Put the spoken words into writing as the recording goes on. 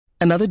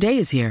Another day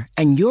is here,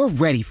 and you're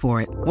ready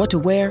for it. What to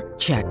wear?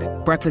 Check.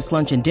 Breakfast,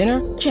 lunch, and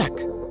dinner? Check.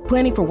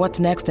 Planning for what's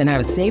next and how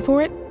to save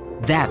for it?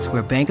 That's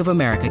where Bank of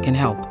America can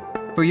help.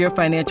 For your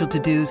financial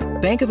to-dos,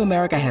 Bank of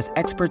America has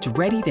experts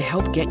ready to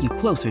help get you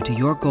closer to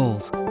your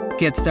goals.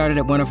 Get started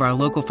at one of our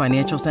local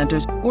financial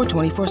centers or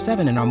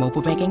 24/7 in our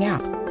mobile banking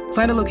app.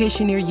 Find a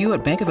location near you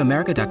at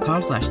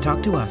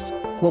bankofamerica.com/talktous.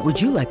 What would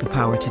you like the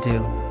power to do?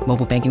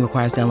 Mobile banking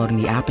requires downloading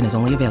the app and is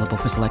only available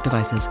for select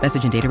devices.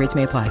 Message and data rates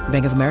may apply.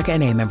 Bank of America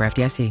N.A., member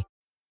FDIC.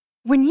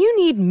 When you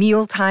need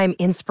mealtime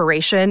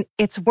inspiration,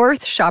 it's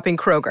worth shopping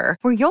Kroger,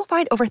 where you'll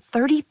find over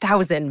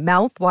 30,000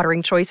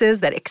 mouth-watering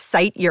choices that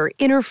excite your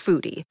inner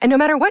foodie. And no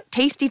matter what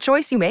tasty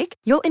choice you make,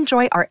 you'll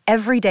enjoy our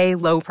everyday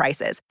low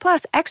prices,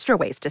 plus extra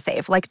ways to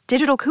save, like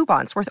digital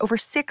coupons worth over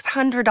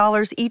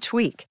 $600 each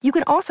week. You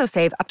can also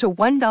save up to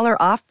 $1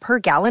 off per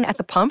gallon at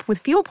the pump with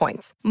fuel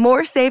points.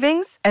 More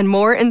savings and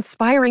more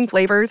inspiring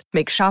flavors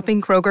make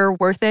shopping Kroger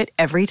worth it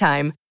every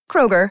time.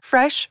 Kroger,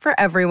 fresh for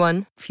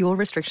everyone. Fuel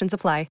restrictions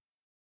apply.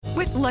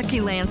 With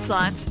Lucky Land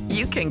Slots,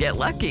 you can get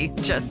lucky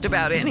just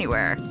about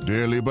anywhere.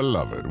 Dearly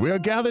beloved, we are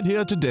gathered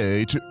here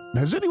today to...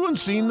 Has anyone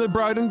seen the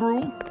bride and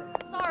groom?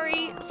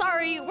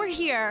 Sorry, we're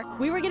here.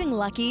 We were getting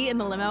lucky in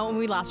the limo and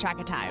we lost track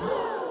of time.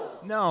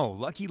 No,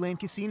 Lucky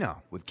Land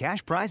Casino, with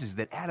cash prizes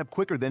that add up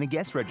quicker than a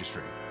guest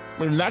registry.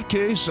 In that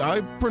case,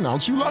 I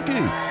pronounce you lucky.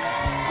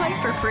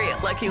 Play for free at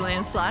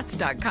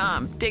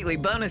LuckyLandSlots.com. Daily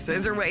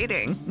bonuses are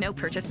waiting. No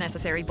purchase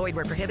necessary. Void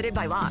where prohibited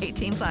by law.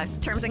 18+.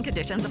 Terms and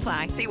conditions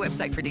apply. See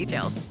website for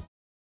details.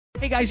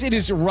 Hey guys, it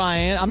is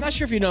Ryan. I'm not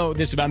sure if you know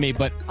this about me,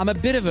 but I'm a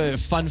bit of a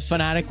fun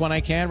fanatic when I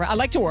can. I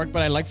like to work,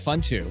 but I like fun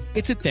too.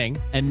 It's a thing.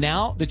 And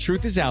now the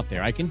truth is out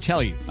there. I can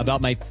tell you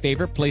about my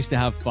favorite place to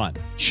have fun.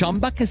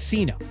 Chumba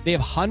Casino. They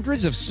have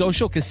hundreds of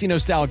social casino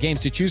style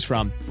games to choose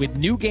from with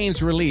new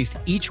games released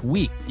each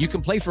week. You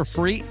can play for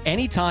free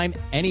anytime,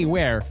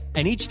 anywhere.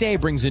 And each day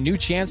brings a new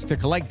chance to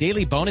collect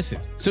daily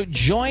bonuses. So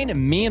join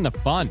me in the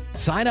fun.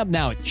 Sign up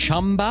now at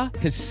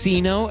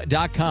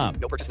ChumbaCasino.com.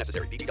 No purchase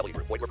necessary. VGW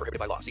Group. Void where prohibited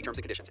by law. See terms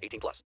and conditions.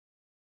 18+.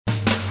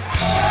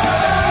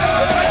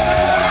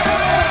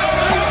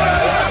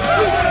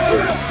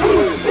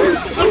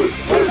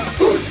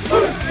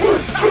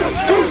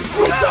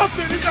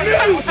 Something is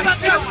new! It's new!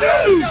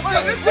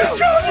 The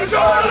Chargers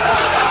are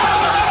alive!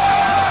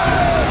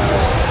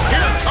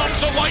 Here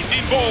comes a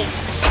lightning bolt!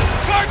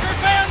 Charger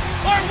fans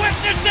are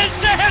witnesses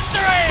to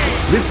history!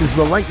 This is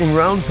the Lightning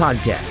Round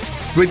Podcast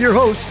with your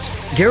hosts,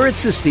 Garrett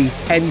Sisti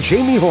and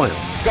Jamie Hoyle.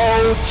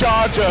 Go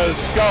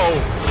Chargers, go!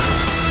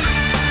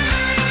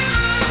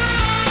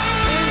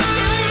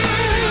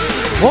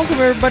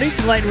 Welcome, everybody,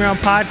 to the Lightning Round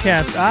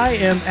Podcast. I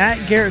am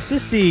at Garrett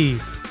Sisti.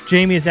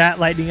 Jamie is at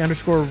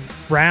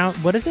Lightning_round.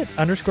 What is it?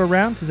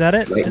 _round? Is that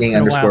it?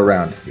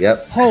 Lightning_round.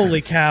 Yep. Holy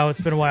cow,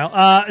 it's been a while.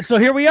 So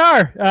here we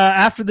are.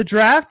 After the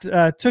draft,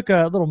 took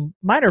a little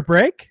minor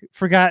break.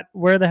 Forgot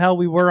where the hell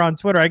we were on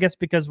Twitter. I guess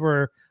because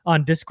we're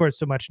on Discord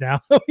so much now.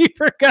 We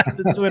forgot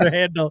the Twitter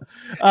handle.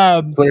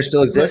 Twitter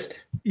still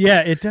exists?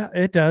 Yeah, it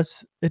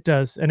does. It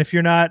does. And if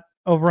you're not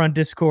over on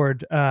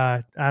Discord,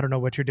 I don't know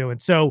what you're doing.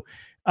 So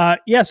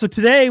so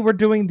today we're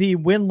doing the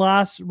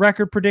win-loss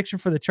record prediction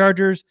for the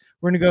Chargers.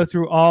 We're going to go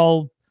through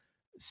all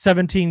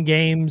 17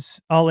 games,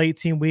 all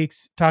 18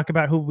 weeks, talk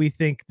about who we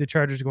think the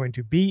Chargers are going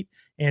to beat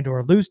and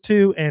or lose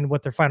to and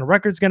what their final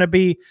record is going to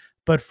be.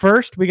 But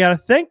first, we got to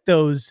thank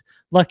those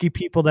lucky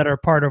people that are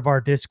part of our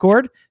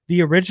Discord,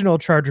 the original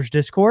Chargers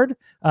Discord,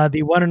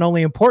 the one and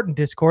only important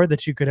Discord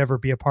that you could ever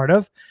be a part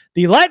of,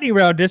 the Lightning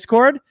Round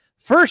Discord.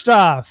 First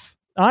off,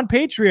 on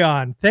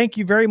Patreon, thank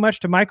you very much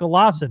to Michael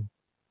Lawson.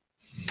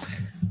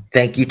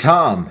 Thank you,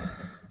 Tom.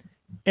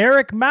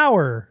 Eric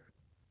Maurer.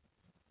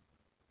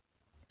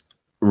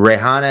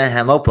 Rehana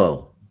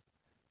Hamopo.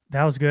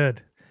 That was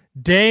good.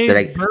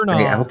 Dave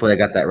Bernal. Hopefully I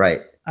got that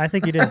right. I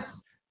think you did.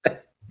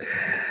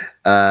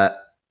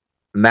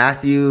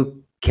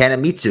 Matthew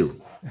Kanamitsu.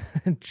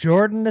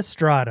 Jordan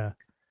Estrada.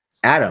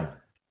 Adam.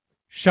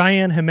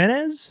 Cheyenne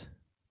Jimenez.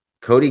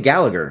 Cody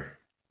Gallagher.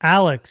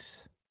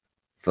 Alex.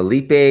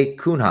 Felipe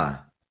Cunha.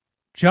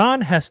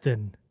 John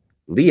Heston.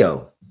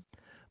 Leo.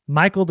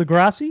 Michael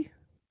DeGrassi.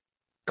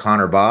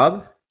 Connor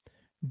Bob.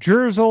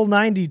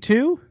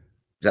 Jerzel92. Is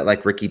that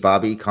like Ricky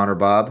Bobby, Connor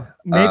Bob?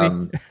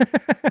 Maybe.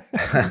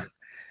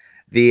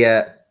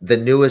 The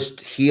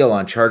newest heel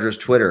on Chargers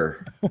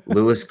Twitter,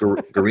 Louis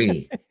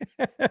Garini.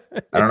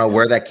 I don't know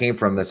where that came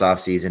from this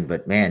offseason,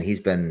 but man, he's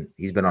been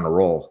on a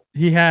roll.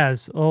 He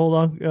has.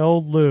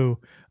 Old Lou.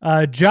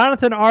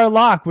 Jonathan R.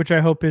 Locke, which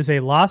I hope is a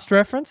Lost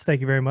reference.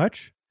 Thank you very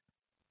much.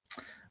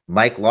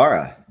 Mike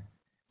Lara.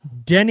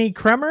 Denny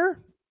Kremer.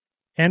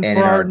 And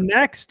for our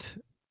next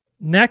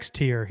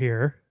tier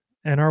here,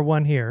 and our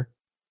one here,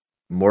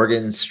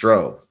 Morgan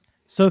Stroh.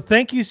 So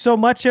thank you so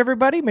much,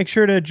 everybody. Make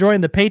sure to join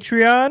the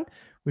Patreon,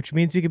 which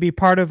means you can be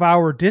part of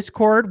our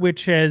Discord,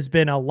 which has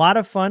been a lot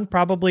of fun.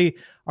 Probably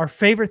our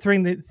favorite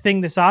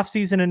thing this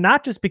offseason, and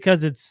not just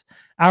because it's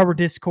our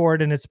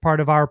Discord and it's part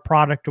of our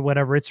product or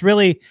whatever. It's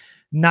really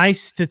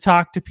nice to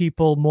talk to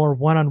people more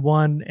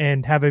one-on-one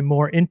and have a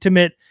more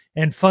intimate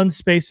and fun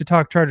space to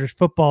talk Chargers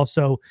football.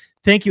 So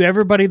thank you,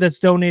 everybody that's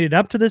donated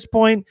up to this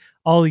point,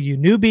 all of you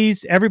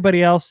newbies,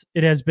 everybody else.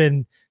 It has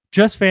been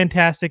just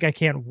fantastic. I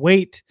can't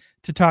wait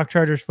to talk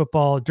Chargers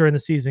football during the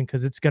season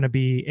because it's going to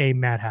be a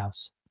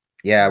madhouse.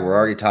 Yeah, we're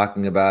already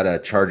talking about a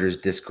Chargers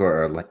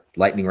Discord or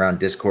Lightning Round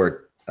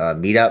Discord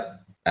meetup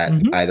at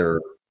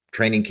either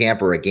training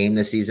camp or a game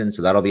this season.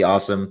 So that'll be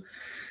awesome.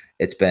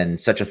 It's been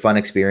such a fun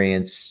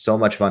experience. So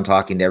much fun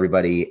talking to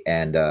everybody.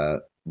 And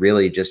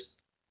really just,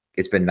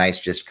 it's been nice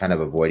just kind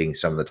of avoiding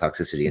some of the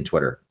toxicity in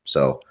Twitter.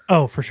 So,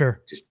 for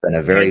sure. Just been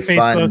a very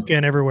fun. Facebook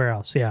and everywhere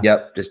else. Yeah.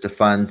 Yep. Just a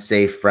fun,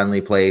 safe,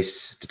 friendly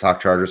place to talk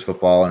Chargers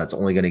football. And it's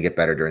only going to get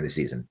better during the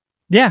season.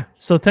 Yeah.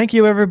 So thank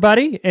you,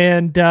 everybody.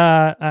 And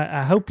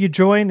I hope you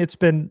join. It's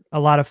been a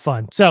lot of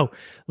fun. So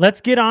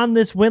let's get on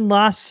this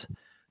win-loss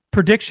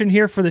prediction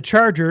here for the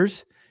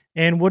Chargers.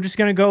 And we're just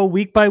going to go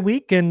week by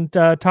week and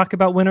talk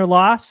about win or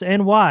loss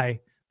and why,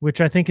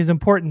 which I think is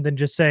important than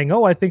just saying,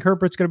 I think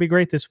Herbert's going to be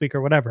great this week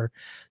or whatever.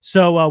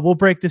 So we'll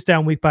break this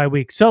down week by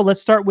week. So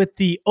let's start with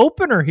the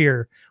opener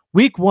here.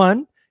 Week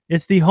 1,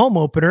 it's the home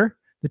opener.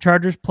 The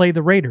Chargers play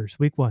the Raiders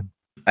week 1.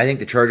 I think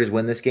the Chargers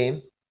win this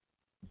game.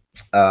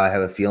 I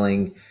have a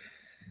feeling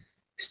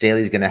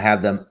Staley's going to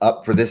have them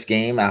up for this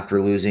game after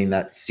losing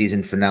that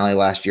season finale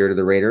last year to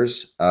the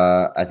Raiders.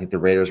 I think the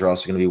Raiders are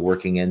also going to be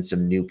working in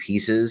some new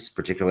pieces,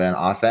 particularly on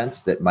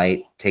offense, that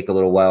might take a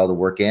little while to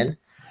work in.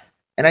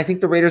 And I think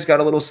the Raiders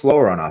got a little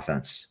slower on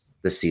offense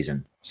this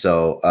season.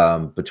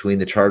 So between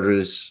the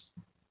Chargers'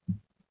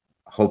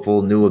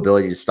 hopeful new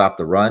ability to stop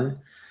the run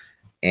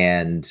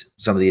and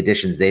some of the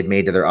additions they've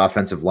made to their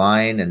offensive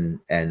line and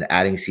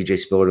adding CJ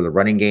Spiller to the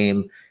running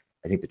game,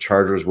 I think the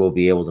Chargers will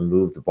be able to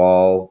move the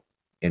ball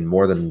in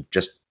more than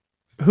just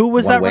who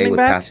was one that way running with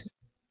back? passing.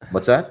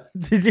 What's that?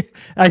 Did you?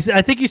 I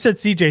think you said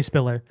CJ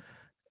Spiller.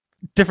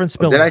 Different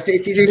Spiller. Did I say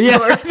CJ Spiller?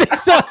 Yeah, I think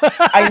so.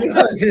 I knew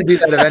I was going to do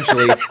that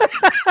eventually.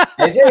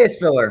 Isaiah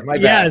Spiller. My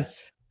bad.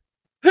 Yes.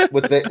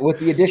 With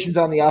the additions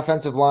on the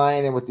offensive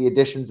line and with the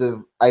additions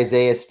of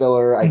Isaiah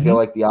Spiller, I feel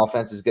like the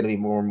offense is going to be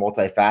more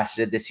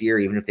multifaceted this year,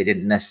 even if they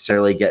didn't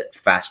necessarily get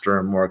faster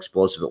and more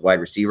explosive at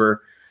wide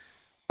receiver.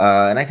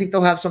 And I think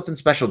they'll have something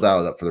special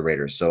dialed up for the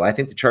Raiders. So I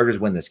think the Chargers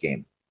win this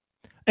game.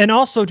 And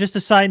also, just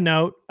a side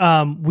note,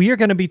 we are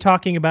going to be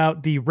talking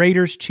about the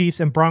Raiders,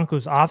 Chiefs, and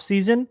Broncos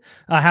offseason,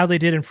 how they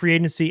did in free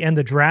agency and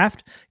the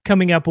draft.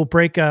 Coming up, we'll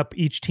break up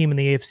each team in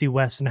the AFC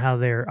West and how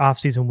their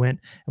offseason went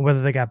and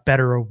whether they got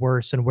better or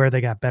worse and where they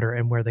got better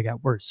and where they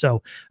got worse.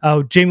 So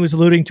Jamie was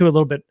alluding to a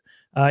little bit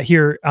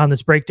here on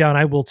this breakdown.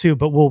 I will too,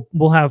 but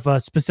we'll have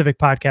a specific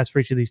podcast for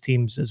each of these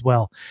teams as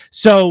well.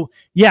 So,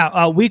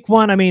 week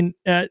 1, I mean,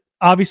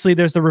 obviously,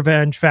 there's the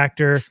revenge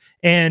factor,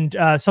 and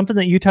something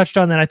that you touched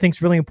on that I think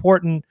is really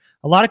important.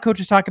 A lot of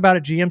coaches talk about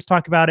it, GMs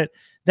talk about it.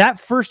 That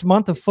first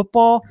month of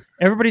football,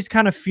 everybody's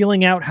kind of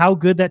feeling out how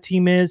good that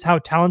team is, how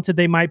talented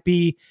they might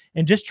be,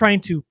 and just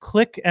trying to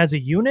click as a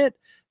unit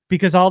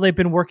because all they've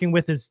been working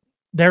with is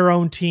their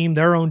own team,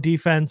 their own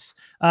defense.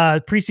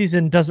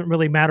 Preseason doesn't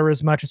really matter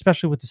as much,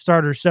 especially with the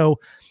starters. So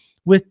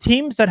with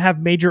teams that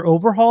have major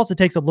overhauls, it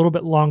takes a little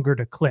bit longer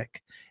to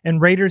click. And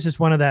Raiders is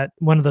one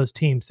of those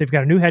teams. They've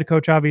got a new head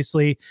coach,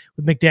 obviously,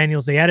 with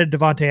McDaniels. They added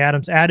Devontae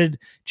Adams, added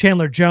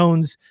Chandler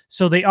Jones.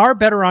 So they are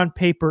better on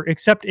paper,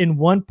 except in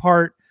one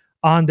part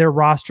on their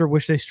roster,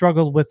 which they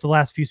struggled with the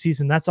last few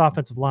seasons. That's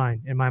offensive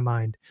line, in my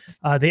mind.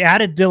 They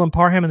added Dylan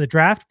Parham in the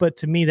draft, but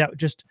to me, that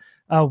just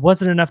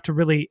wasn't enough to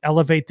really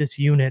elevate this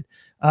unit.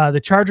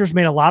 The Chargers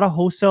made a lot of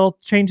wholesale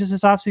changes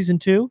this offseason,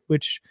 too,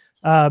 which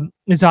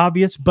is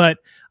obvious, but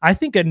I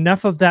think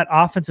enough of that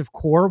offensive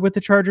core with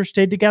the Chargers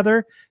stayed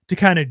together to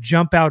kind of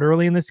jump out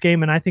early in this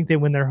game, and I think they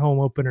win their home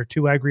opener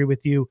too. I agree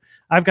with you.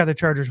 I've got the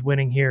Chargers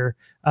winning here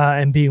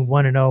and being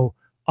 1-0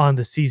 on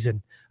the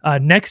season.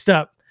 Next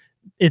up,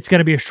 it's going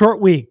to be a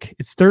short week.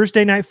 It's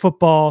Thursday Night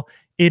Football.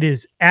 It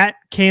is at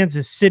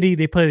Kansas City.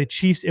 They play the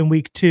Chiefs in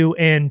week 2,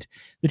 and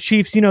the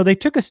Chiefs, they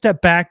took a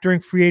step back during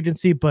free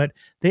agency, but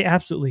they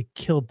absolutely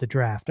killed the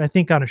draft. I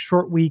think on a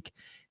short week,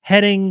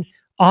 heading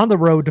on the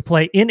road to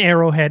play in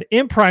Arrowhead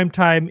in prime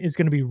time is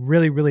going to be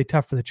really, really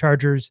tough for the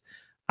Chargers.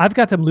 I've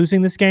got them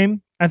losing this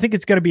game. I think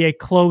it's going to be a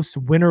close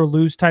win or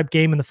lose type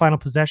game in the final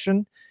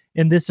possession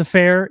in this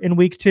affair in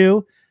week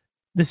 2.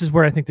 This is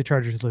where I think the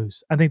Chargers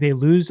lose. I think they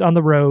lose on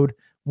the road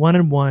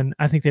 1-1.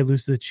 I think they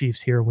lose to the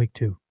Chiefs here in week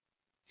 2.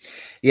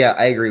 Yeah,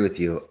 I agree with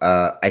you.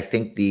 I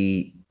think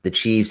the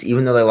Chiefs,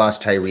 even though they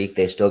lost Tyreek,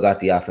 they still got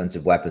the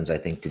offensive weapons, I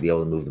think, to be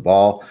able to move the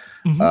ball.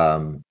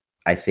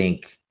 I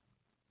think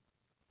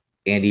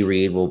Andy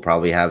Reid will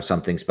probably have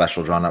something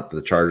special drawn up for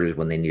the Chargers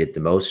when they need it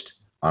the most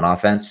on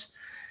offense.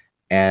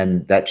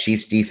 And that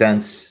Chiefs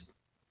defense,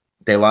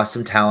 they lost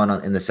some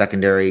talent in the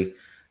secondary. I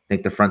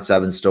think the front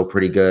seven's still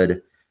pretty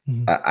good.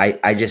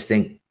 I just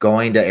think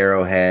going to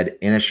Arrowhead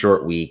in a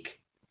short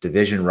week,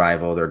 division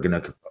rival, they're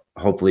going to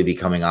hopefully be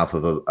coming off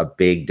of a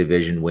big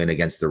division win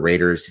against the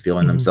Raiders,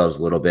 feeling themselves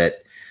a little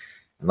bit.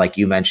 Like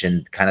you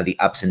mentioned, kind of the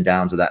ups and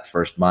downs of that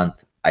first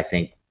month. I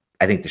think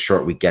the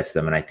short week gets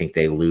them, and I think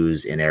they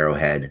lose in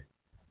Arrowhead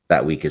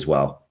that week as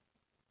well.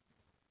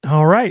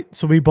 All right.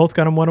 So we both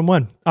got them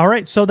 1-1. All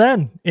right. So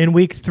then in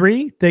week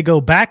 3, they go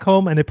back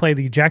home and they play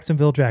the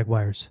Jacksonville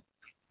Jaguars.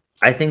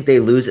 I think they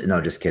lose it. No,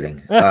 just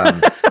kidding.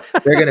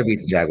 They're going to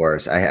beat the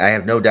Jaguars. I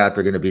have no doubt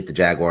they're going to beat the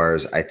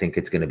Jaguars. I think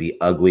it's going to be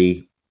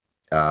ugly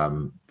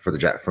from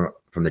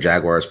the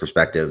Jaguars'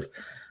 perspective.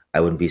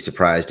 I wouldn't be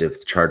surprised if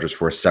the Chargers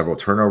force several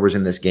turnovers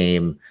in this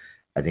game.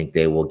 I think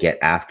they will get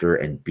after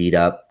and beat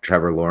up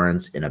Trevor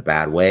Lawrence in a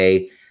bad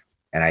way.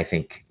 And I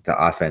think the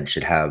offense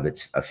should have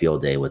a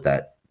field day with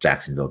that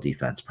Jacksonville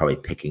defense, probably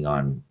picking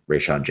on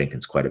Rayshon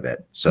Jenkins quite a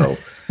bit. So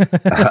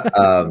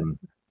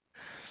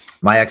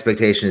my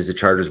expectation is the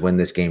Chargers win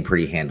this game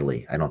pretty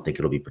handily. I don't think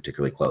it'll be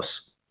particularly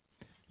close.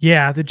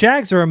 Yeah, the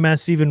Jags are a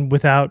mess even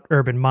without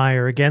Urban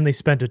Meyer. Again, they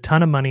spent a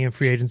ton of money in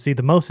free agency,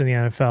 the most in the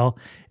NFL,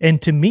 and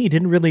to me,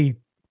 didn't really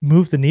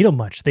move the needle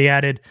much. They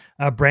added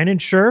Brandon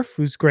Scherf,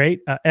 who's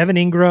great, Evan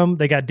Ingram.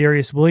 They got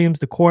Darius Williams,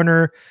 the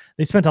corner.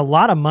 They spent a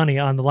lot of money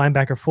on the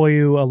linebacker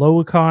Foyu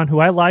Oluokun, who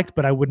I liked,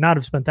 but I would not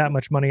have spent that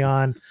much money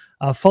on.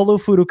 Folo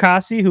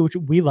Fudukasi, who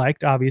we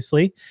liked,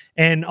 obviously,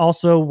 and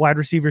also wide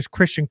receivers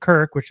Christian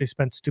Kirk, which they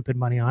spent stupid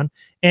money on,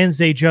 and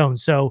Zay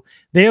Jones. So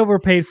they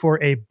overpaid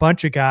for a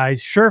bunch of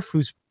guys. Scherf,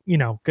 who's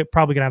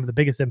probably going to have the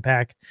biggest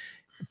impact,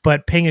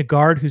 but paying a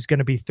guard who's going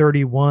to be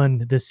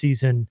 31 this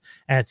season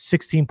at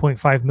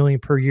 $16.5 million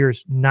per year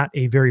is not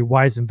a very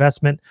wise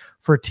investment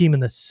for a team in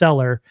the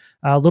cellar.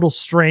 A little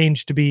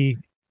strange to be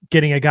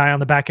getting a guy on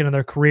the back end of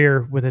their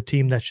career with a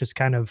team that's just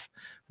kind of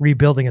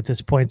rebuilding at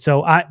this point.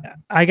 So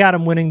I got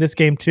them winning this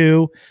game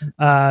too.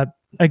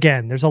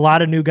 Again, there's a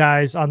lot of new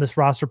guys on this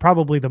roster,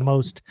 probably the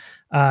most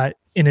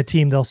in a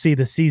team they'll see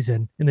this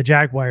season in the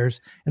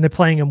Jaguars, and they're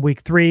playing in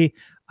week 3.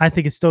 I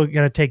think it's still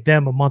going to take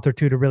them a month or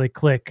two to really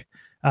click.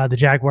 The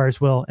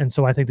Jaguars will. And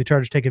so I think the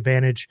Chargers take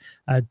advantage,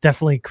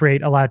 definitely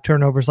create a lot of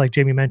turnovers like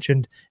Jamie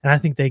mentioned. And I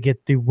think they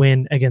get the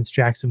win against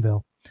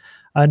Jacksonville.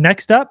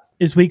 Next up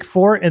is week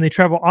 4, and they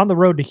travel on the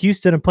road to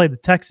Houston and play the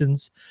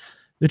Texans.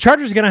 The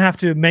Chargers are going to have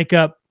to make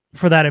up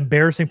for that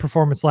embarrassing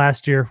performance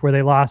last year where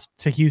they lost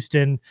to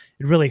Houston.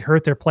 It really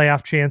hurt their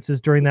playoff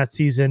chances during that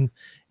season.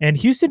 And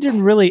Houston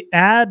didn't really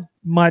add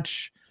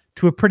much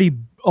to a pretty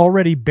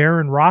already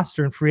barren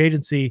roster in free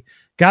agency.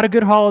 Got a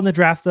good haul in the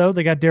draft, though.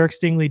 They got Derek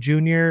Stingley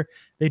Jr.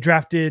 They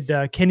drafted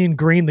Kenyon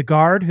Green, the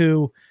guard,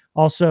 who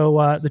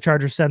also the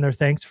Chargers send their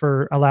thanks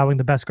for allowing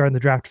the best guard in the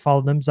draft to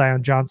follow them,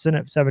 Zion Johnson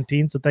at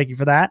 17. So thank you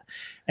for that.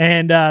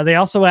 And they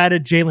also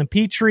added Jalen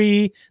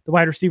Petrie, the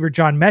wide receiver,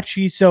 John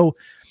Mechie. So,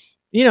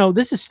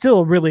 this is still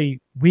a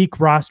really weak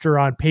roster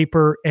on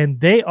paper, and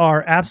they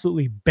are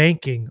absolutely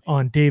banking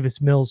on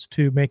Davis Mills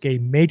to make a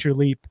major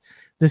leap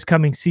this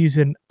coming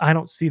season. I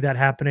don't see that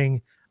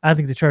happening. I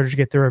think the Chargers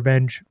get their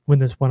revenge, win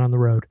this one on the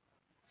road.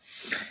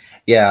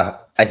 Yeah,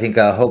 I think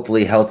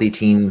hopefully healthy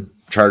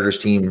Chargers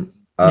team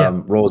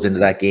rolls into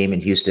that game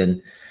in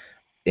Houston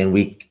in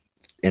week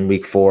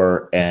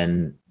 4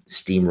 and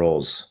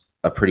steamrolls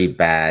a pretty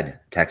bad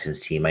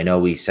Texans team. I know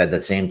we said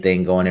the same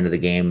thing going into the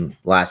game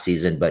last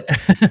season, but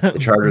the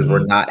Chargers were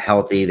not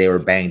healthy. They were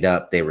banged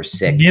up. They were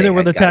sick. Neither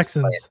were the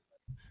Texans.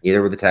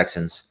 Neither were the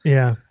Texans.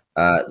 Yeah.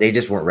 They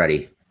just weren't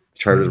ready.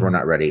 Chargers were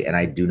not ready, and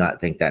I do not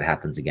think that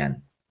happens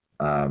again.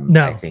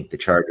 No. I think the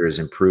Chargers'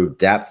 improved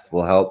depth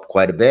will help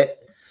quite a bit.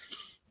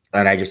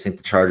 And I just think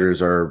the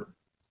Chargers are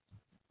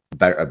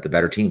the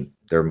better team.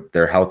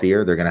 They're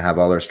healthier. They're going to have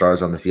all their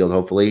stars on the field,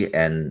 hopefully.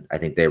 And I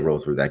think they roll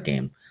through that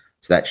game.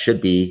 So that should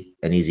be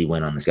an easy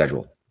win on the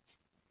schedule.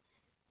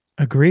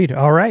 Agreed.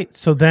 All right.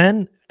 So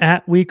then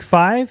at week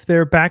 5,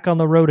 they're back on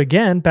the road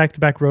again,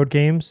 back-to-back road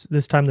games.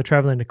 This time they're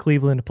traveling to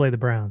Cleveland to play the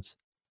Browns.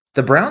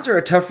 The Browns are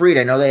a tough read.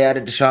 I know they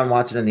added Deshaun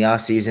Watson in the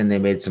offseason. They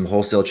made some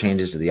wholesale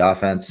changes to the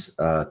offense,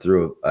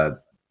 threw a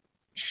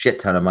shit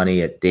ton of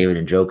money at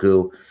David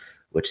Njoku,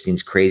 which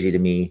seems crazy to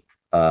me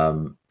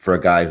for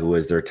a guy who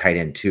was their tight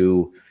end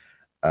 2.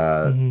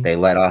 They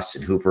let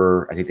Austin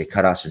Hooper. I think they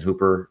cut Austin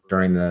Hooper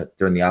during the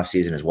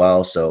offseason as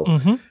well. So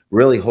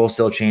really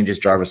wholesale changes.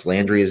 Jarvis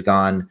Landry is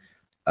gone.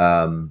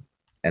 And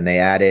they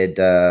added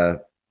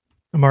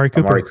Amari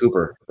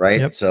Cooper,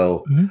 right? Yep.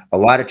 So a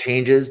lot of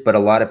changes, but a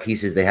lot of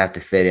pieces they have to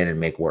fit in and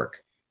make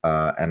work.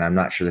 And I'm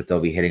not sure that they'll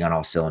be hitting on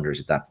all cylinders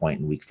at that point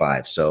in week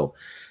 5. So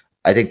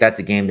I think that's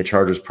a game the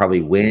Chargers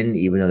probably win,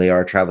 even though they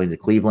are traveling to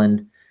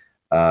Cleveland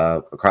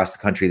across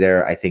the country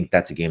there. I think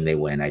that's a game they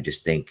win. I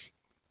just think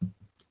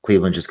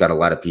Cleveland just got a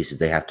lot of pieces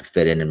they have to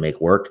fit in and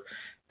make work,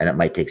 and it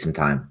might take some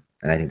time.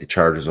 And I think the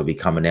Chargers will be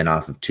coming in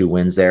off of 2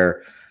 wins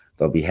there.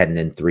 They'll be heading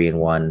in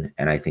 3-1,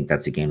 and I think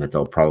that's a game that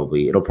it'll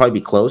probably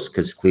be close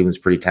because Cleveland's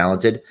pretty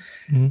talented.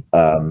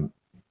 I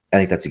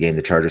think that's a game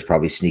the Chargers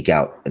probably sneak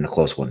out in a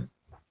close one.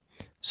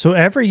 So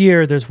every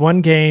year there's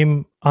one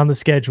game on the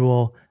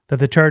schedule that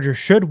the Chargers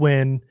should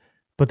win,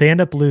 but they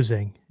end up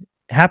losing.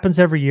 It happens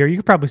every year. You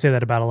could probably say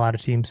that about a lot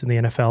of teams in the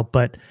NFL,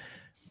 but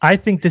I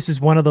think this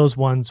is one of those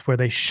ones where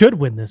they should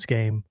win this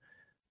game,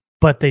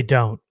 but they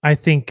don't. I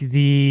think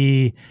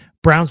the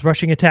Browns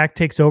rushing attack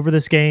takes over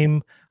this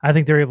game. I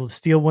think they're able to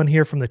steal one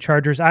here from the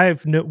Chargers.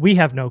 We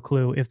have no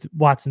clue if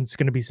Watson's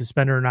going to be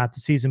suspended or not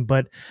this season,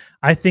 but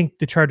I think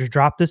the Chargers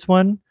drop this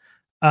one.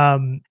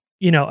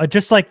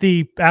 just like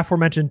the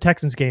aforementioned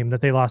Texans game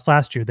that they lost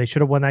last year. They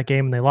should have won that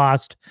game and they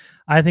lost.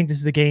 I think this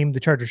is a game the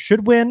Chargers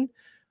should win,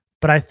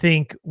 but I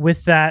think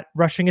with that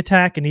rushing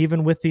attack and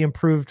even with the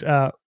improved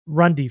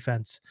run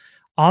defense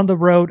on the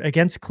road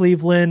against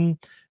Cleveland,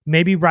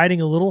 maybe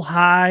riding a little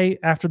high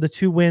after the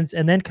 2 wins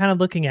and then kind of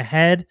looking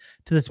ahead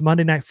to this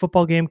Monday Night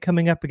Football game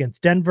coming up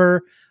against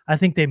Denver, I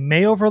think they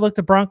may overlook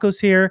the Broncos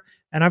here,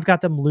 and I've got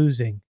them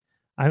losing.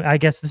 I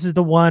guess this is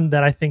the one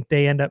that I think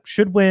they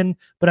should win,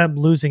 but I'm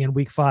losing in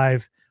week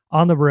 5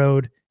 on the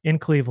road in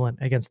Cleveland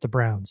against the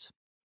Browns.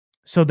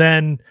 So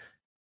then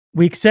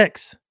week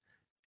 6,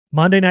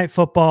 Monday Night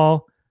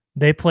Football,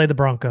 they play the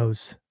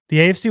Broncos. The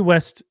AFC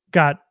West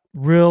got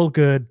real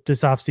good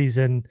this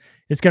offseason.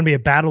 It's going to be a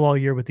battle all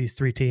year with these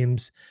 3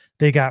 teams.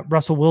 They got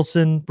Russell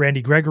Wilson,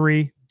 Randy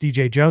Gregory,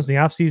 DJ Jones in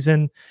the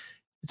offseason.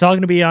 It's all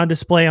going to be on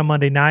display on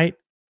Monday night.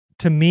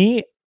 To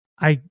me,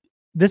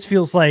 this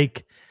feels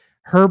like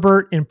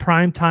Herbert in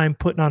prime time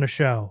putting on a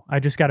show. I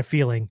just got a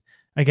feeling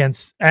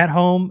at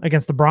home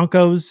against the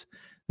Broncos.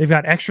 They've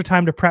got extra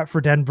time to prep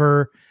for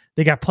Denver.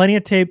 They got plenty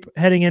of tape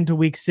heading into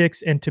week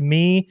 6. And to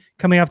me,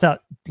 coming off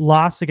that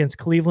loss against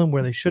Cleveland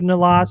where they shouldn't have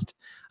lost,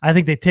 I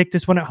think they take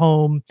this one at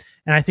home.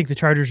 And I think the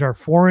Chargers are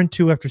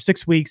 4-2 after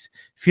 6 weeks,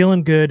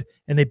 feeling good,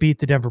 and they beat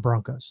the Denver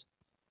Broncos.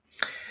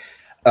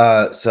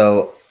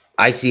 So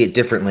I see it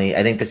differently.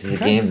 I think this is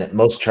a game that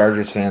most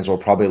Chargers fans will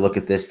probably look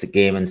at the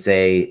game and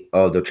say,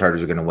 oh, the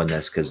Chargers are going to win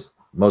this, because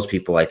most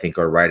people, I think,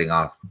 are writing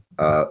off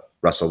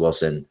Russell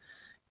Wilson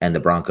and the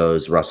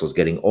Broncos. Russell's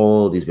getting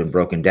old. He's been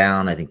broken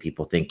down. I think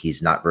people think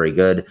he's not very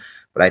good.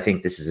 But I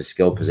think this is a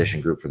skill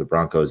position group for the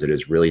Broncos that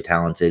is really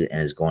talented and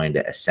is going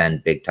to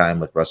ascend big time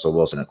with Russell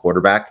Wilson at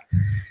quarterback.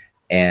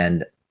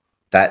 And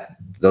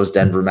those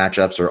Denver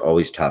matchups are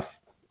always tough.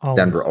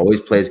 Denver always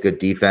plays good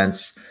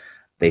defense.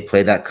 They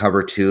play that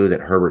cover 2 that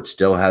Herbert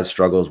still has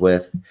struggles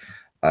with.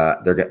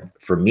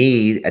 For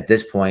me, at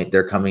this point,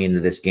 they're coming into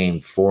this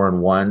game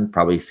 4-1,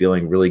 probably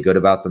feeling really good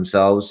about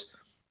themselves,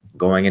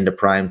 going into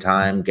prime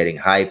time, getting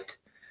hyped,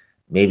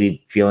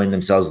 maybe feeling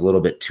themselves a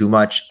little bit too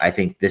much. I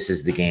think this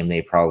is the game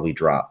they probably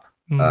drop.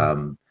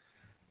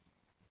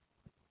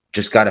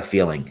 Just got a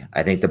feeling.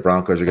 I think the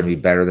Broncos are going to be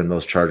better than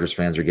most Chargers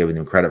fans are giving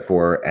them credit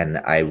for, and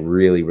I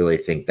really, really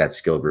think that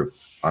skill group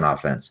on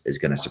offense is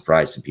going to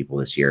surprise some people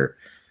this year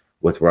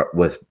with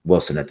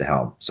Wilson at the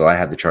helm. So I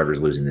have the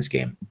Chargers losing this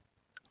game.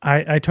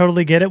 I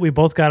totally get it. We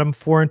both got them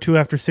 4-2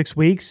 after 6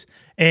 weeks.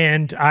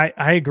 And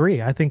I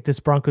agree. I think this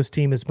Broncos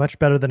team is much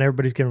better than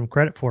everybody's giving him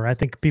credit for. I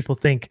think people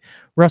think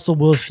Russell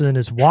Wilson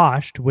is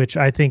washed, which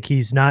I think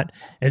he's not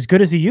as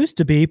good as he used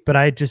to be. But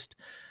I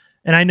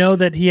know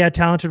that he had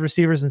talented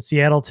receivers in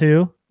Seattle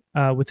too,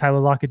 with Tyler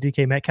Lockett,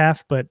 DK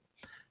Metcalf. But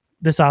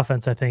this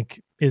offense, I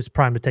think, is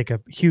primed to take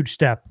a huge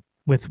step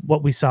with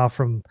what we saw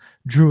from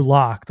Drew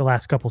Lock the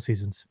last couple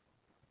seasons.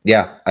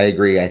 Yeah, I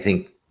agree. I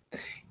think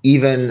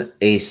even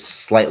a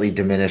slightly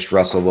diminished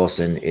Russell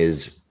Wilson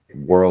is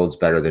worlds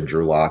better than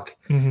Drew Lock.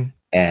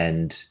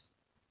 And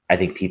I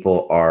think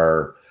people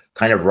are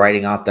kind of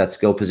writing off that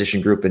skill position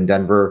group in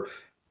Denver,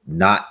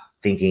 not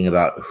thinking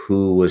about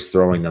who was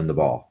throwing them the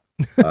ball.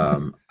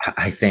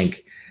 I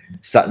think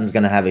Sutton's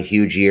going to have a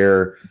huge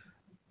year.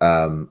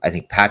 I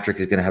think Patrick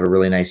is going to have a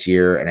really nice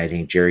year. And I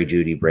think Jerry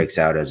Jeudy breaks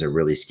out as a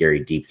really scary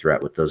deep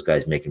threat with those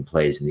guys making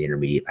plays in the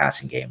intermediate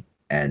passing game.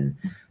 And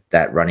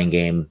that running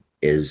game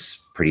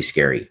is pretty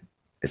scary.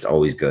 It's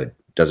always good.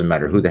 Doesn't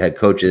matter who the head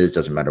coach is,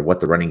 doesn't matter what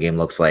the running game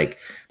looks like.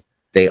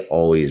 They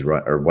always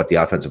run, or what the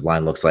offensive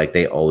line looks like.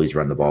 They always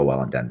run the ball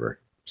well in Denver.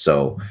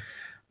 So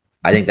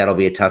I think that'll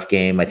be a tough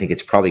game. I think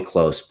it's probably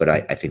close, but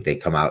I think they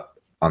come out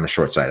on the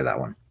short side of that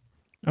one.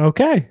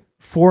 Okay.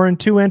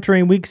 4-2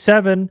 entering week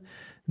 7.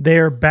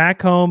 They're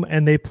back home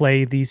and they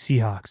play the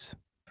Seahawks.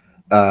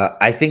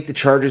 I think the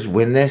Chargers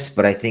win this,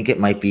 but I think it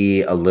might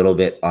be a little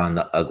bit on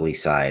the ugly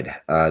side.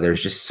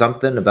 There's just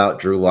something about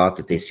Drew Lock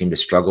that they seem to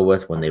struggle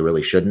with when they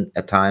really shouldn't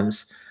at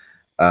times.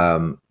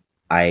 I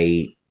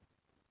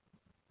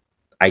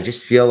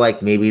just feel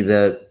like maybe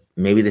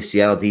the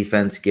Seattle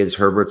defense gives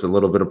Herberts a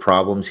little bit of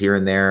problems here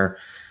and there.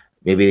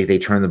 Maybe they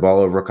turn the ball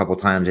over a couple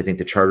times. I think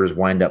the Chargers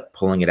wind up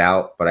pulling it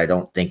out, but I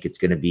don't think it's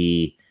going to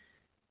be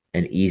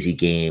an easy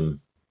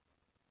game,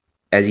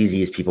 as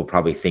easy as people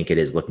probably think it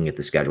is looking at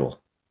the schedule.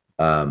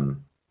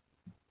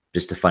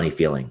 Just a funny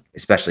feeling,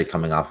 especially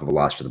coming off of a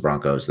loss to the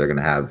Broncos. They're going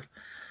to have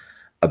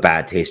a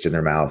bad taste in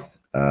their mouth.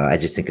 I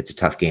just think it's a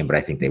tough game, but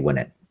I think they win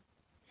it.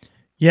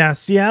 Yeah,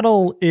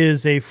 Seattle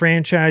is a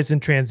franchise in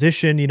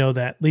transition. You know,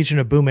 that Legion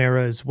of Boom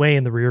era is way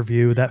in the rear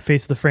view. That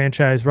face of the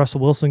franchise,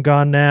 Russell Wilson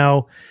gone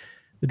now.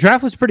 The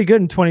draft was pretty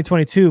good in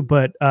 2022,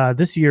 but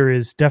this year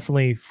is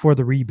definitely for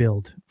the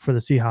rebuild for the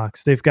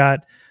Seahawks. They've got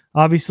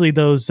obviously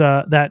those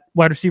that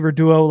wide receiver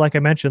duo, like I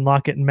mentioned,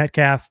 Lockett and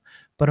Metcalf,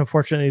 but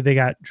unfortunately they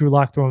got Drew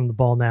Lock throwing the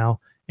ball now.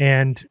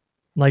 And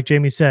like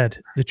Jamie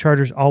said, the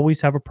Chargers always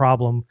have a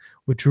problem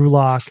with Drew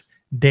Lock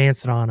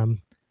dancing on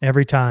them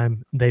every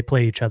time they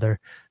play each other.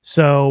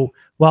 So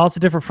while it's a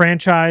different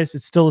franchise,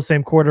 it's still the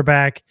same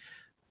quarterback.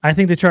 I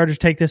think the Chargers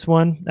take this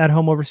one at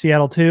home over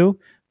Seattle too,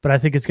 but I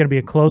think it's going to be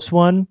a close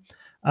one.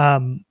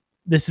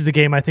 This is a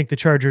game I think the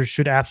Chargers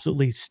should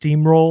absolutely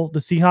steamroll the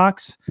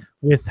Seahawks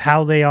with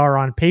how they are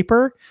on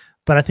paper,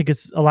 but I think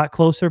it's a lot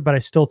closer, but I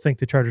still think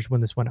the Chargers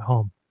win this one at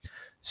home.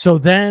 So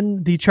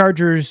then the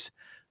Chargers,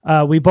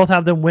 we both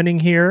have them winning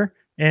here,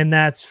 and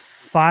that's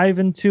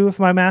 5-2 if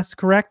my math's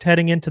correct,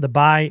 heading into the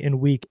bye in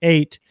week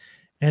 8.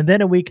 And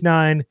then in week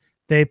 9,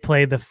 they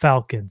play the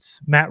Falcons.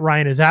 Matt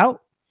Ryan is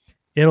out.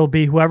 It'll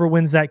be whoever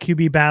wins that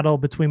QB battle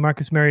between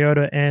Marcus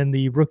Mariota and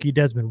the rookie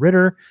Desmond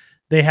Ridder.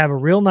 They have a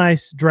real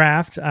nice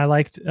draft. I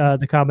liked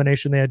the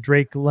combination. They had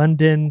Drake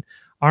London,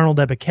 Arnold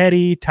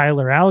Ebiketie,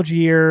 Tyler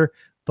Algier,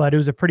 but it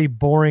was a pretty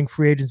boring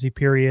free agency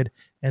period.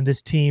 And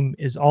this team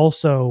is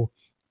also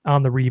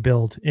on the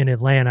rebuild in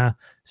Atlanta.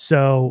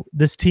 So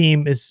this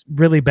team is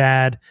really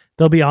bad.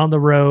 They'll be on the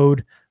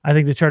road. I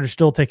think the Chargers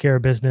still take care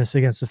of business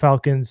against the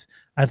Falcons.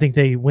 I think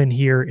they win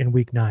here in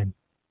week 9.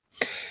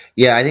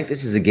 Yeah, I think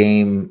this is a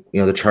game,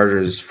 the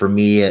Chargers, for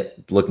me,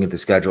 looking at the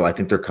schedule, I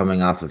think they're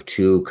coming off of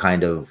 2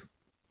 kind of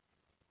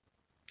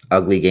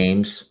ugly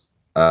games,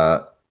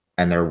 and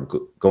they're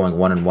going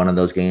 1-1 in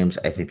those games.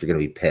 I think they're going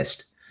to be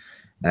pissed,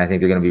 and I think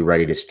they're going to be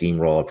ready to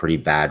steamroll a pretty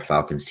bad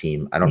Falcons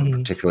team. I don't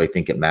particularly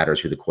think it matters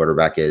who the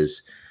quarterback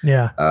is.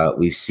 Yeah,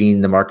 we've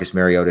seen the Marcus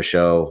Mariota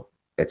show.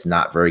 It's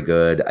not very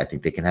good. I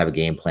think they can have a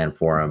game plan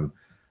for him,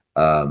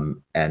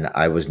 and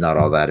I was not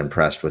all that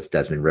impressed with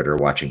Desmond Ridder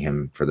watching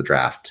him for the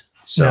draft.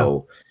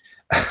 So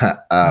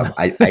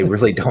I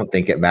really don't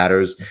think it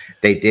matters.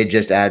 They did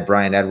just add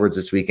Bryan Edwards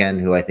this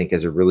weekend, who I think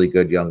is a really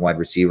good young wide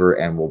receiver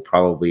and will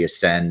probably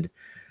ascend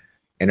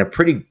in a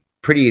pretty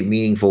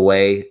meaningful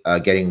way,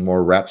 getting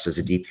more reps as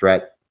a deep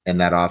threat in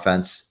that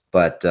offense.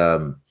 But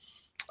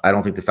I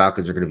don't think the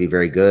Falcons are going to be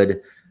very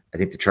good. I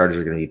think the Chargers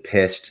are going to be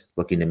pissed,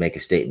 looking to make a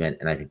statement,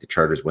 and I think the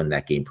Chargers win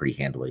that game pretty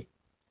handily.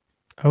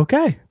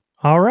 Okay.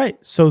 All right.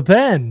 So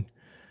then,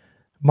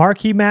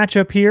 marquee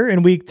matchup here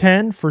in week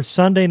 10 for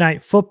Sunday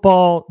Night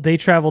Football. They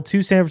travel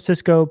to San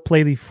Francisco,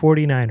 play the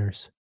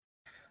 49ers.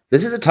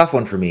 This is a tough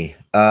one for me.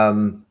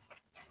 I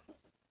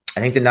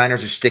think the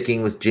Niners are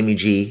sticking with Jimmy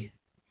G,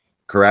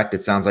 correct?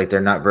 It sounds like they're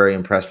not very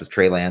impressed with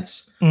Trey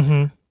Lance.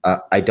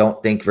 I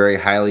don't think very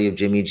highly of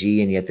Jimmy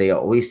G, and yet they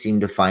always seem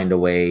to find a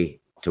way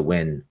to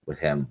win with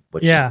him,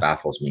 which just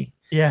baffles me.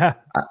 Yeah.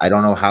 I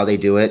don't know how they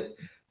do it.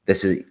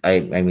 This is, I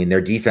mean,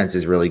 their defense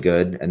is really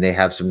good, and they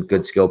have some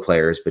good skill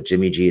players, but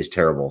Jimmy G is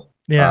terrible.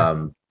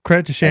 Yeah.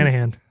 Credit to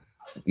Shanahan.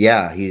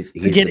 Yeah, he's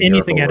to get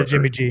anything out of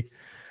Jimmy G.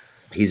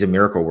 He's a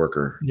miracle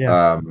worker.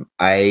 Yeah.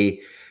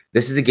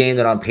 This is a game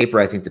that on paper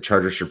I think the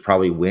Chargers should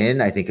probably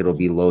win. I think it'll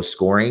be low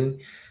scoring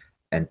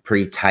and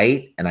pretty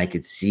tight, and I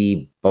could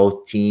see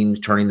both teams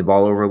turning the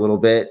ball over a little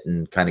bit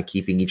and kind of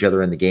keeping each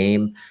other in the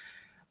game.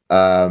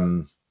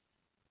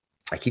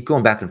 I keep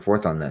going back and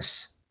forth on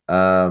this.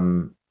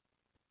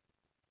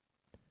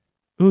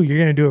 Ooh, you're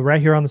going to do it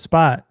right here on the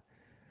spot.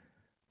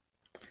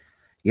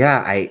 Yeah,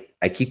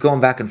 I keep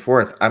going back and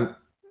forth.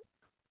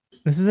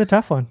 This is a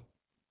tough one.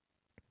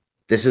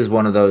 This is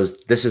one of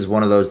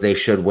those they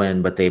should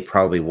win, but they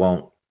probably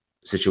won't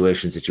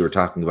situations that you were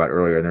talking about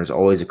earlier. And there's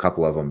always a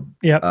couple of them.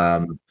 Yeah.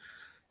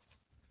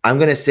 I'm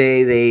going to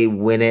say they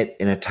win it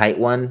in a tight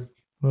one.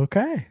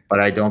 Okay. But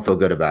I don't feel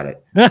good about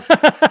it.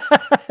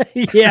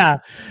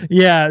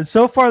 Yeah.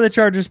 So far, the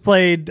Chargers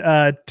played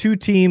 2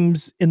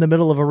 teams in the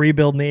middle of a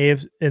rebuild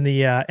in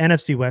the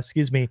NFC West,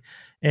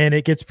 and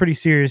it gets pretty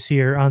serious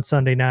here on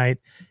Sunday night.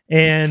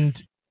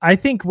 And I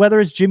think whether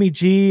it's Jimmy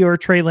G or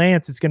Trey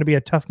Lance, it's going to be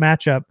a tough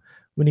matchup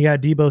when you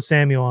got Deebo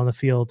Samuel on the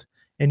field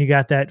and you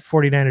got that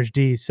 49ers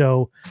D.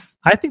 So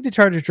I think the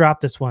Chargers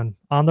drop this one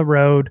on the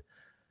road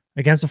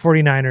against the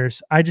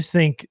 49ers. I just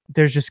think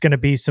there's just going to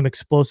be some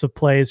explosive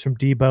plays from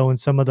Deebo and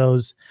some of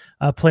those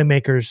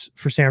playmakers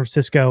for San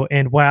Francisco.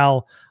 And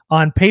while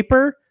on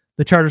paper,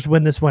 the Chargers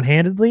win this one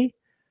handedly,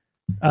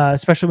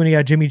 especially when you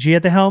got Jimmy G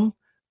at the helm.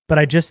 But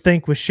I just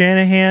think with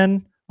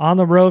Shanahan on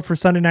the road for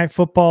Sunday Night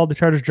Football, the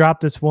Chargers drop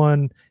this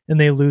one and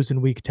they lose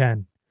in week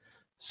 10.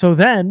 So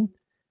then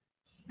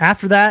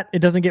after that, it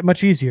doesn't get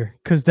much easier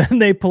because then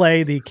they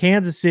play the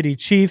Kansas City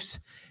Chiefs.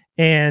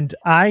 And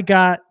I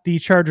got the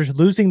Chargers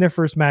losing their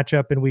first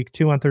matchup in week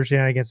 2 on Thursday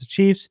night against the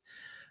Chiefs.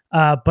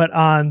 But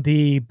on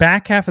the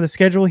back half of the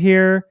schedule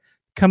here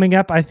coming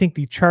up, I think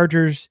the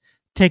Chargers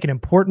take an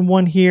important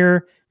one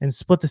here and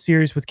split the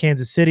series with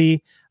Kansas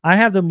City. I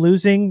have them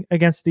losing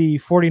against the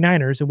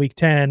 49ers in week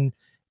 10.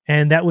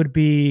 And that would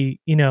be,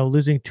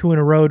 losing 2 in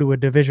a row to a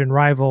division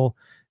rival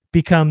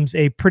becomes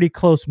a pretty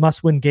close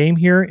must-win game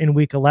here in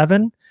week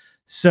 11.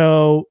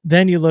 So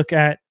then you look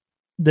at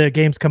the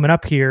games coming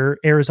up here,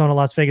 Arizona,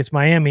 Las Vegas,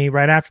 Miami,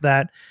 right after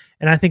that.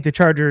 And I think the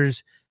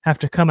Chargers have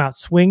to come out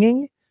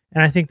swinging.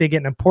 And I think they get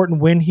an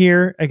important win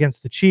here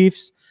against the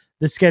Chiefs.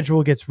 The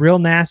schedule gets real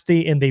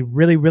nasty and they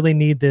really, really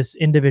need this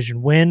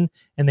in-division win.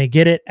 And they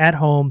get it at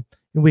home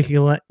in week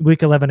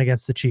 11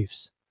 against the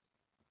Chiefs.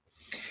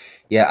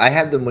 Yeah, I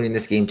have them winning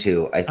this game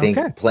too. I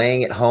think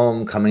playing at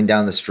home, coming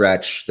down the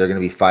stretch, they're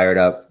going to be fired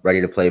up,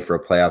 ready to play for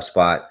a playoff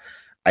spot.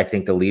 I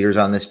think the leaders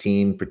on this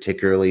team,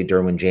 particularly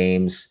Derwin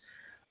James,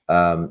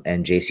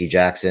 and JC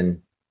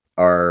Jackson,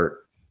 are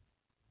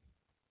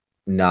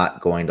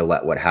not going to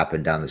let what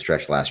happened down the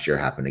stretch last year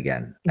happen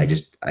again.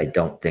 I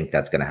don't think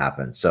that's going to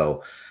happen.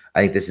 So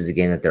I think this is a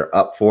game that they're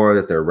up for,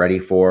 that they're ready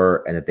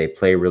for, and that they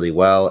play really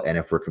well. And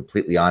if we're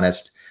completely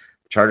honest,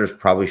 the Chargers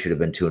probably should have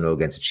been 2-0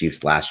 against the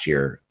Chiefs last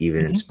year,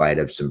 even in spite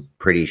of some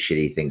pretty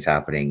shitty things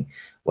happening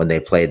when they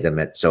played them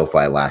at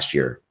SoFi last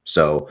year.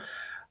 So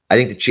I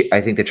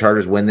think the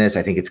Chargers win this.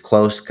 I think it's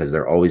close because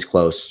they're always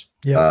close.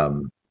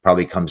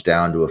 Probably comes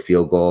down to a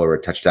field goal or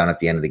a touchdown at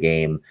the end of the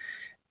game.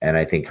 And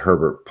I think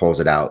Herbert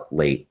pulls it out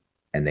late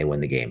and they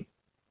win the game.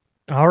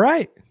 All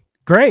right.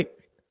 Great.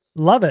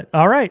 Love it.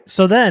 All right.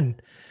 So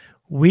then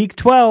week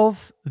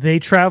 12, they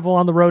travel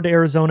on the road to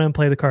Arizona and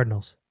play the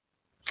Cardinals.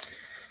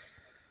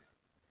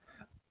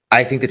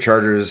 I think the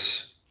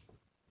Chargers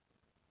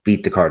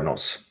beat the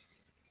Cardinals.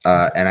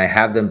 And I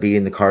have them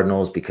beating the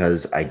Cardinals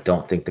because I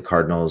don't think the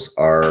Cardinals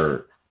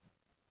are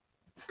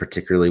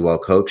particularly well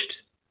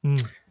coached.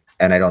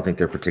 And I don't think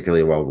they're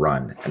particularly well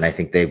run. And I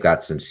think they've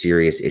got some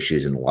serious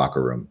issues in the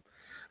locker room.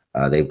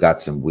 They've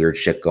got some weird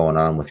shit going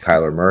on with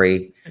Kyler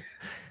Murray.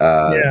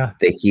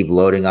 They keep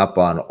loading up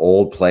on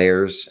old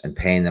players and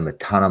paying them a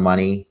ton of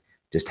money,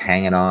 just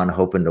hanging on,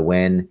 hoping to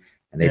win.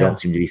 And they don't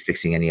seem to be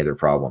fixing any of their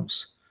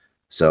problems.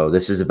 So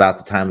this is about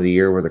the time of the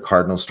year where the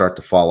Cardinals start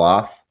to fall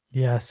off.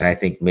 Yes. And I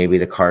think maybe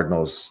the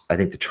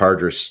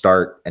Chargers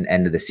start and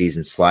end of the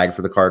season slide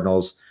for the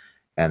Cardinals,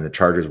 and the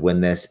Chargers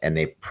win this, and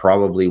they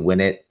probably win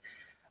it.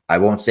 I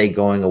won't say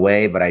going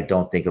away, but I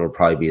don't think it'll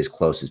probably be as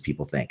close as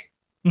people think.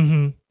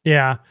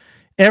 Yeah.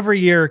 Every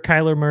year,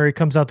 Kyler Murray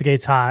comes out the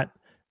gates hot.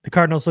 The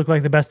Cardinals look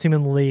like the best team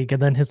in the league,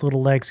 and then his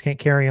little legs can't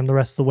carry him the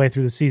rest of the way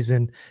through the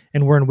season,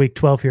 and we're in week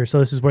 12 here, so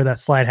this is where that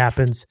slide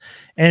happens.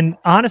 And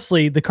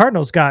honestly, the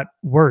Cardinals got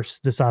worse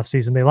this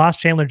offseason. They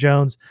lost Chandler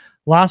Jones,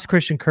 lost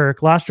Christian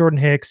Kirk, lost Jordan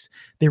Hicks.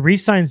 They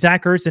re-signed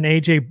Zach Ertz and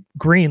A.J.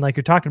 Green, like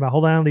you're talking about,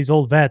 holding on to these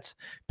old vets,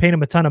 paying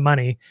them a ton of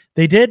money.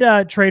 They did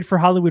trade for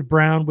Hollywood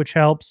Brown, which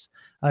helps.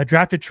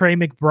 Drafted Trey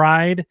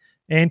McBride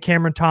and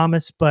Cameron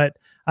Thomas, but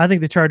I think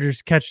the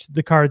Chargers catch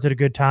the cards at a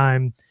good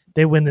time.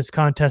 They win this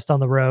contest on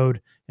the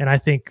road, and I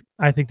think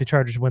the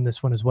Chargers win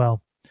this one as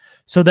well.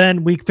 So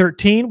then week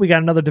 13, we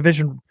got another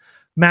division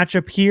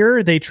matchup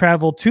here. They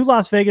travel to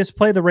Las Vegas,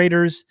 play the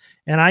Raiders,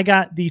 and I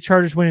got the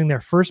Chargers winning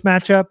their first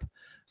matchup,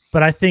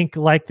 but I think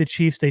like the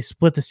Chiefs, they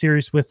split the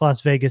series with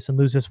Las Vegas and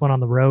lose this one on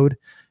the road.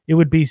 It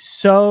would be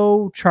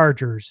so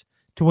Chargers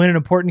to win an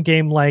important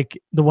game like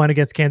the one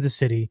against Kansas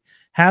City,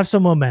 have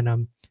some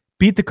momentum,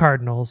 beat the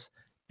Cardinals,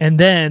 and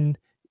then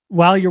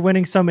while you're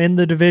winning some in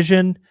the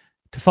division,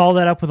 to follow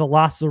that up with a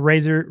loss to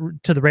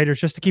the Raiders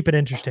just to keep it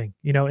interesting,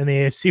 in the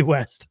AFC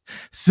West.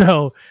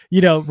 So,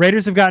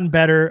 Raiders have gotten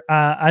better.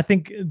 I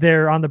think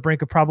they're on the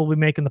brink of probably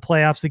making the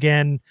playoffs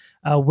again.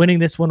 Winning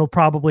this one will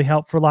probably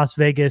help for Las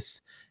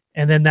Vegas.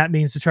 And then that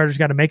means the Chargers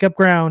got to make up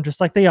ground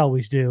just like they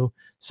always do.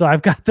 So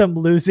I've got them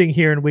losing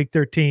here in week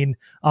 13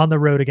 on the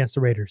road against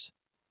the Raiders.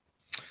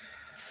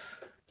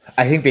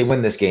 I think they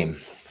win this game.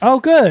 Oh,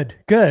 good.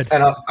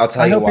 And I'll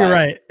tell you why. I hope you're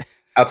right.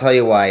 I'll tell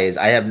you why is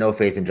I have no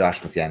faith in Josh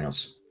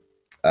McDaniels.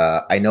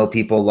 I know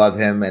people love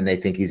him and they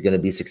think he's going to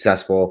be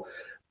successful,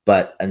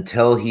 but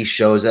until he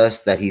shows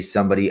us that he's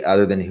somebody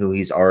other than who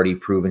he's already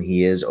proven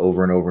he is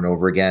over and over and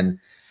over again,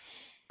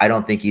 I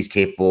don't think he's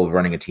capable of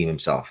running a team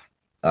himself.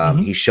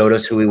 He showed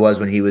us who he was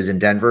when he was in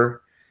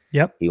Denver.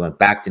 Yep. He went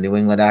back to New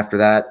England after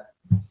that.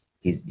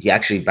 He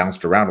actually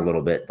bounced around a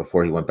little bit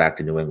before he went back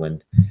to New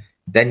England.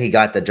 Then he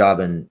got the job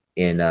in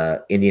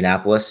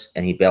Indianapolis,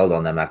 and he bailed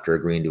on them after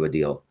agreeing to a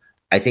deal.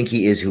 I think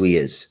he is who he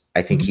is.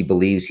 I think he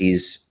believes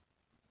he's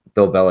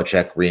Bill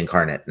Belichick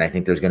reincarnate. And I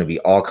think there's going to be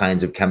all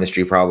kinds of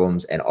chemistry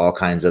problems and all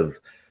kinds of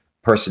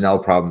personnel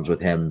problems with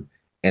him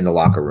in the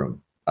locker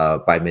room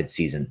by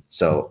midseason.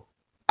 So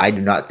I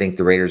do not think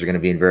the Raiders are going to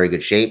be in very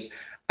good shape.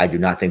 I do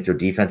not think their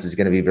defense is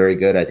going to be very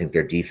good. I think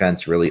their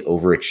defense really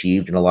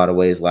overachieved in a lot of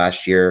ways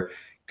last year,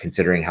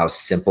 considering how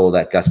simple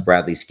that Gus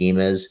Bradley scheme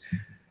is.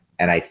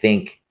 And I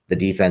think the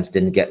defense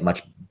didn't get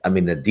much. I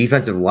mean, the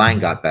defensive line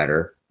got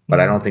better, but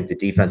I don't think the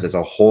defense as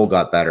a whole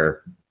got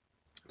better.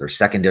 Their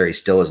secondary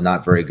still is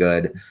not very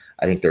good.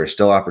 I think there are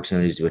still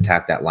opportunities to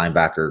attack that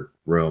linebacker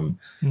room.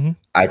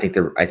 I think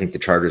the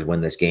Chargers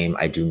win this game.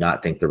 I do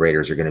not think the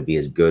Raiders are going to be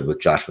as good with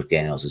Josh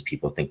McDaniels as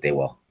people think they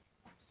will.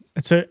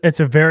 It's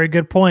a very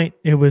good point.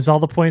 It was all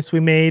the points we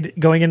made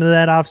going into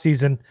that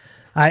offseason.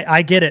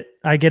 I get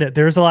it.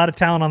 There's a lot of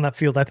talent on that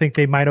field. I think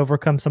they might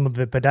overcome some of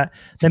it, but that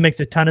makes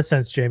a ton of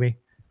sense, Jamie.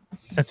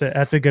 That's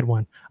a good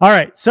one. All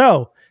right.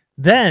 So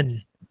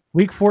then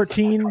week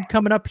 14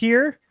 coming up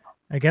here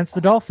against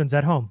the Dolphins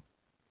at home.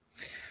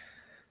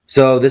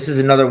 So this is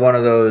another one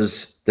of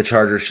those, the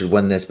Chargers should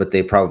win this, but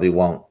they probably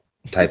won't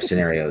type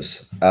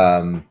scenarios.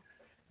 That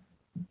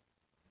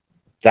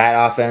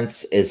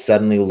offense is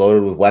suddenly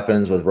loaded with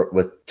weapons with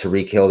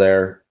Tyreek Hill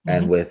there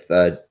and with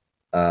the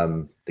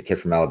kid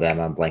from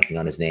Alabama. I'm blanking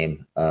on his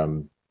name.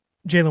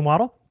 Jalen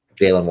Waddle?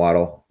 Jalen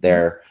Waddle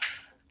there.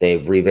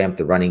 They've revamped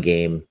the running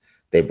game.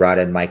 They brought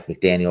in Mike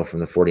McDaniel from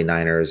the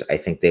 49ers. I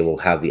think they will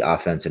have the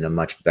offense in a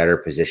much better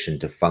position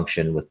to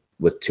function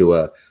with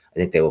Tua. I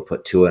think they will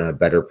put Tua in a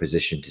better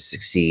position to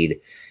succeed.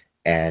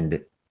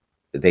 and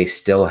they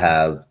still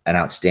have an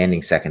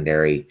outstanding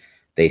secondary.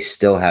 They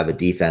still have a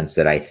defense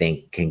that I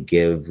think can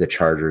give the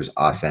Chargers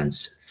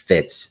offense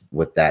fits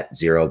with that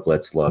zero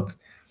blitz look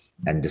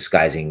and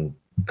disguising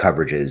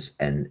coverages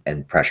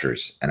and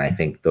pressures. And I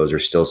think those are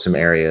still some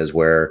areas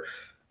where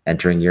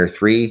entering year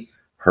 3,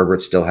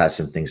 Herbert still has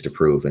some things to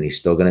prove, and he's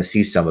still going to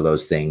see some of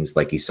those things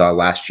like he saw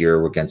last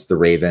year against the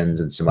Ravens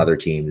and some other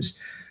teams,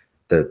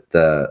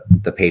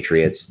 the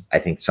Patriots. I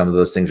think some of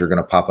those things are going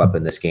to pop up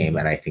in this game,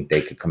 and I think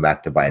they could come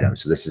back to bite him.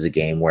 So this is a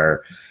game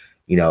where,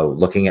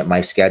 looking at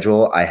my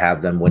schedule, I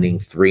have them winning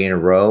 3 in a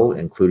row,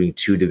 including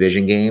 2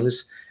 division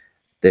games.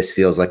 This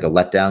feels like a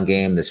letdown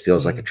game. This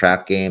feels like a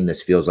trap game.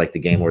 This feels like the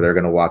game where they're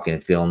going to walk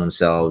in feeling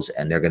themselves,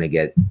 and they're going to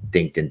get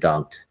dinked and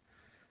dunked,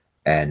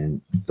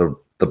 and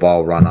the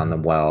ball run on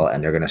them well,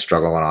 and they're going to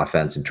struggle on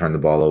offense and turn the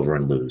ball over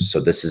and lose. So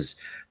this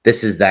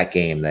is that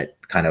game that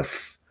kind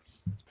of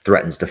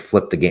threatens to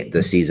flip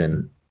the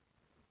season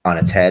on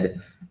its head,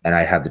 and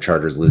I have the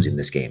Chargers losing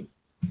this game.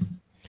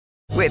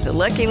 With the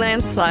Lucky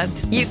Land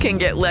Slots, you can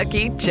get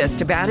lucky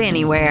just about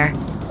anywhere.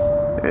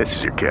 This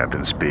is your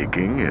captain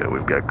speaking.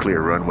 We've got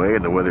clear runway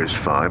and the weather's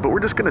fine, but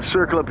we're just going to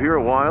circle up here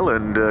a while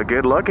and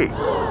get lucky.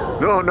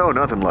 No,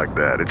 nothing like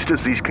that. It's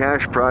just these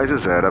cash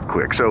prizes add up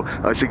quick. So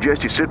I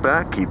suggest you sit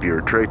back, keep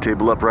your tray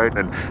table upright,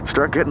 and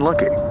start getting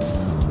lucky.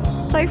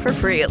 Play for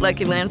free at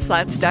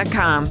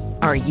LuckyLandSlots.com.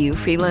 Are you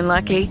feeling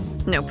lucky?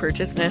 No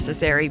purchase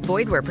necessary.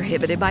 Void where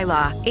prohibited by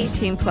law.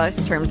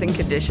 18+ terms and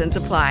conditions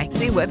apply.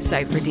 See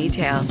website for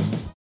details.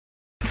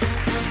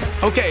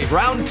 Okay,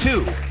 round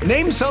 2.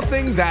 Name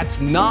something that's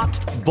not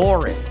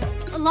boring.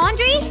 A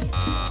laundry?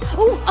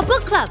 Ooh, a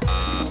book club.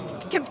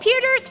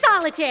 Computer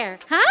solitaire,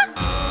 huh?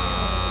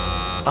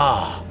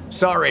 Ah,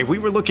 sorry, we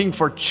were looking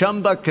for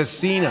Chumba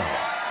Casino.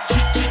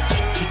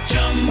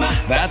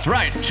 That's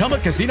right,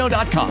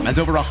 ChumbaCasino.com has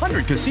over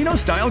 100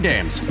 casino-style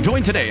games.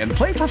 Join today and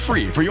play for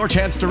free for your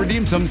chance to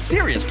redeem some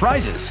serious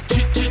prizes.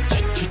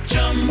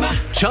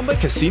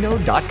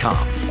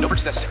 ChumbaCasino.com. No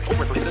purchase necessary. Void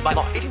where prohibited by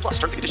law. 18+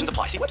 terms and conditions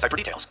apply. See website for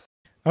details.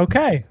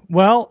 Okay,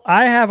 well,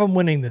 I have them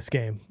winning this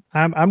game.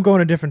 I'm going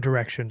a different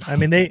direction. I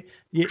mean,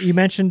 you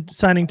mentioned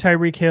signing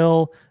Tyreek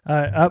Hill,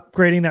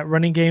 upgrading that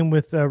running game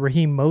with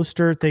Raheem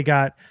Mostert. They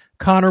got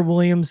Connor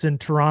Williams and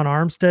Teron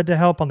Armstead to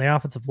help on the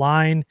offensive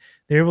line.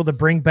 They're able to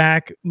bring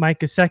back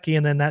Mike Gesicki,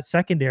 and then that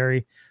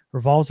secondary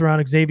revolves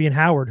around Xavier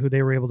Howard, who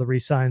they were able to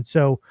re-sign.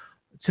 So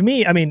to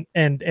me, I mean,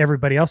 and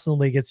everybody else in the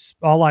league, it's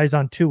all eyes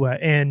on Tua.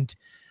 And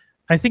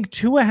I think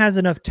Tua has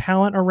enough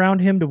talent around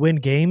him to win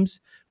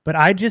games, but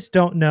I just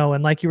don't know.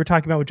 And like you were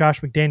talking about with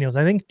Josh McDaniels,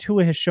 I think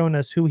Tua has shown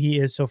us who he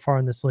is so far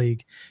in this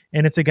league.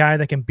 And it's a guy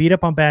that can beat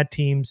up on bad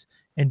teams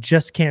and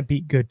just can't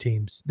beat good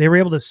teams. They were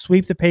able to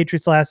sweep the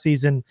Patriots last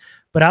season,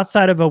 but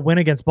outside of a win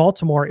against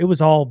Baltimore, it was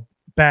all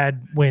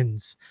bad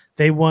wins.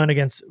 They won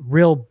against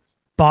real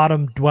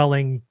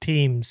bottom-dwelling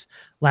teams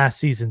last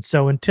season.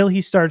 So until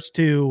he starts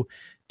to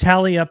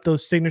tally up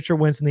those signature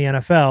wins in the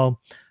NFL,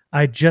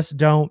 I just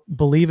don't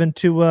believe in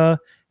Tua,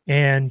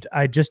 and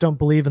I just don't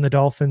believe in the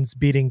Dolphins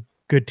beating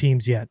good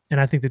teams yet. And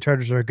I think the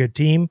Chargers are a good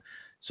team,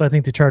 so I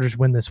think the Chargers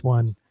win this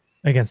one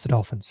against the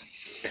Dolphins.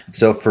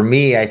 So for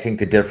me, I think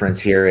the difference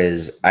here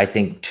is I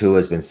think Tua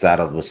has been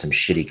saddled with some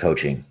shitty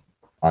coaching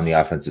on the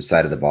offensive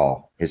side of the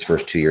ball his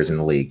first 2 years in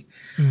the league.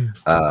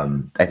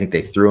 I think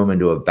they threw him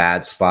into a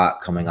bad spot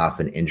coming off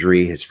an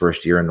injury his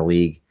first year in the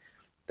league.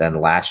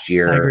 Then last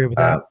year, I agree with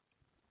that.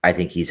 I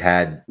think he's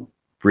had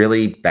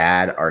really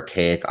bad,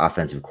 archaic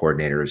offensive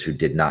coordinators who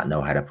did not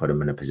know how to put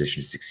him in a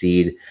position to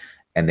succeed.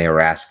 And they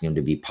were asking him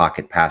to be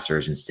pocket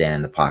passers and stand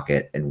in the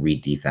pocket and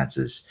read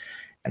defenses.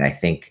 And I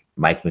think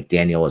Mike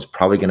McDaniel is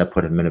probably going to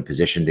put him in a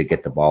position to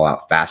get the ball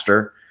out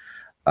faster,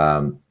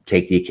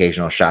 take the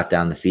occasional shot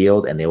down the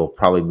field, and they will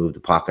probably move the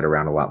pocket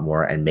around a lot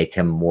more and make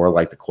him more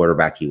like the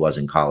quarterback he was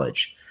in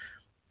college.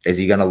 Is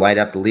he going to light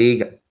up the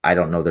league? I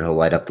don't know that he'll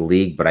light up the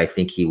league, but I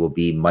think he will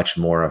be much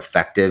more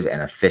effective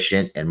and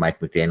efficient in Mike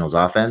McDaniel's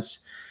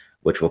offense,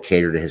 which will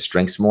cater to his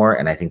strengths more.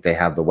 And I think they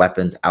have the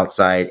weapons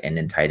outside and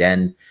in tight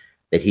end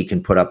that he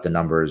can put up the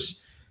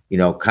numbers,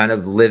 kind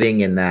of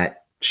living in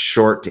that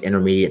short to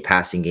intermediate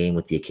passing game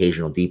with the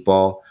occasional deep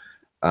ball,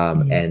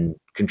 and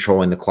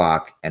controlling the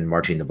clock and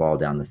marching the ball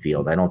down the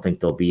field. I don't think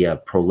they'll be a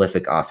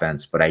prolific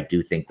offense, but I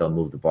do think they'll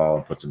move the ball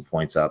and put some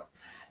points up.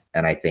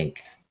 And I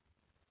think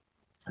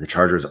the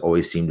Chargers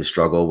always seem to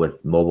struggle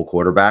with mobile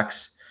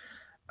quarterbacks.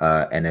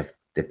 And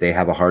if they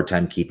have a hard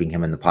time keeping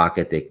him in the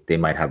pocket, they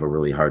might have a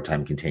really hard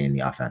time containing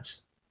the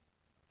offense.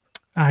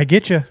 I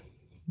get you.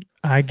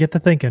 I get the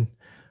thinking.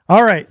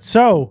 All right,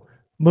 so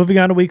moving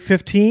on to week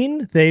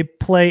 15, they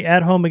play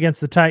at home against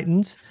the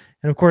Titans.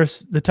 And, of course,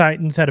 the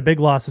Titans had a big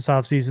loss this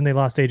offseason. They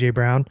lost A.J.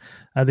 Brown.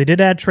 They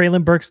did add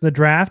Treylon Burks in the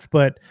draft,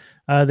 but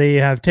they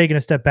have taken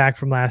a step back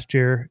from last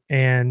year.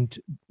 And,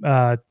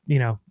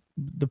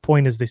 the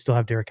point is they still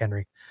have Derrick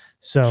Henry.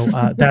 So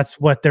that's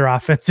what their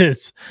offense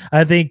is.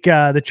 I think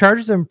the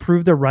Chargers have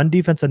improved their run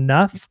defense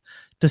enough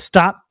to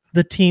stop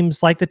the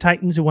teams like the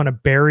Titans who want to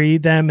bury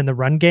them in the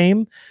run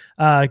game,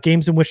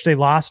 games in which they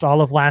lost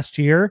all of last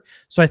year.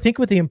 So I think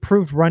with the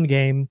improved run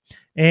game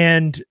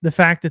And the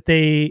fact that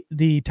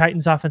the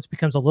Titans offense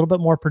becomes a little bit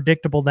more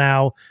predictable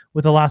now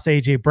with the loss of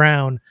A.J.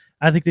 Brown,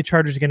 I think the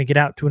Chargers are going to get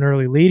out to an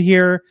early lead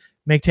here,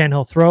 make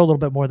Tannehill throw a little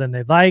bit more than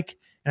they'd like,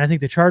 and I think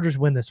the Chargers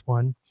win this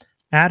one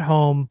at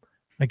home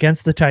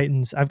against the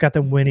Titans. I've got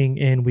them winning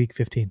in Week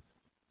 15.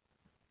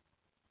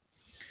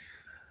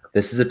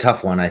 This is a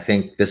tough one. I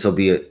think this will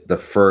be the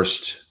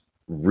first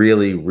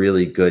really,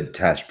 really good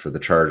test for the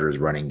Chargers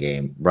run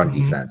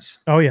defense.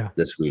 Oh yeah,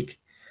 this week.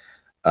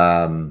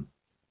 I'm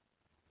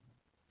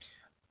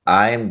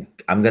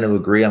going to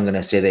agree. I'm going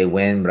to say they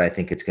win, but I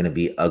think it's going to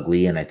be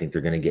ugly, and I think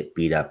they're going to get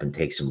beat up and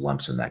take some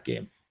lumps in that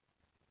game.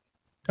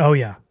 Oh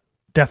yeah,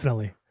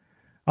 definitely.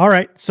 All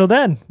right, so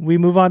then we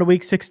move on to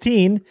Week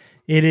 16.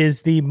 It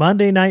is the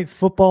Monday Night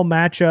Football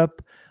matchup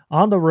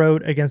on the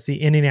road against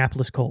the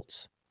Indianapolis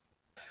Colts.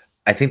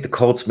 I think the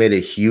Colts made a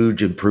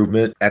huge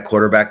improvement at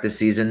quarterback this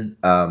season.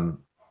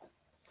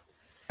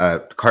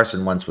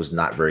 Carson Wentz was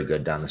not very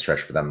good down the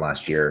stretch for them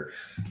last year.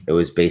 It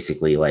was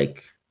basically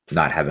like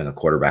not having a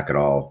quarterback at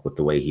all with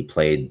the way he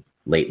played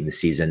late in the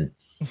season.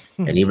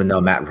 And even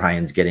though Matt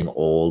Ryan's getting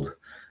old,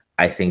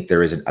 I think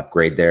there is an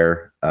upgrade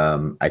there.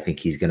 I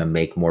think he's going to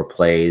make more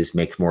plays,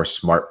 make more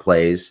smart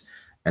plays,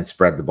 and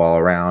spread the ball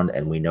around.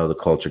 And we know the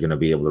Colts are going to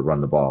be able to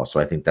run the ball. So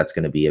I think that's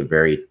going to be a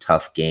very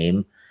tough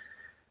game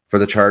for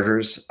the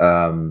Chargers.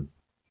 On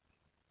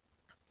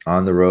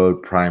the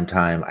road, prime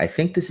time. I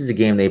think this is a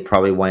game they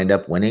probably wind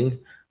up winning,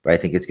 but I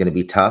think it's going to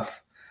be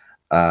tough.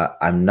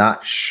 I'm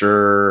not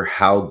sure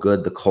how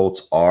good the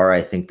Colts are.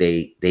 I think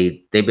they've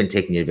been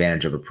taking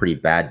advantage of a pretty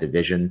bad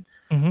division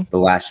the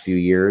last few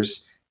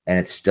years, and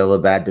it's still a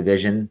bad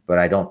division, but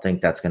I don't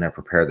think that's going to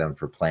prepare them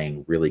for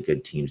playing really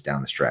good teams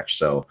down the stretch.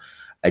 So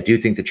I do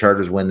think the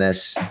Chargers win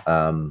this,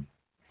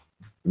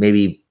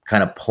 maybe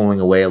kind of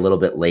pulling away a little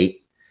bit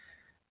late,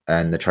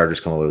 and the Chargers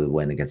come away with a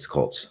win against the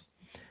Colts.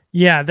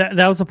 Yeah,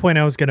 that was the point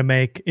I was going to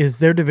make, is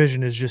their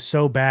division is just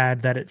so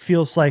bad that it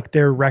feels like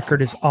their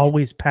record is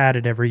always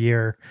padded every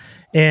year.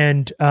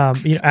 And,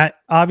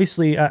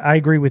 obviously, I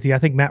agree with you. I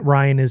think Matt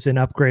Ryan is an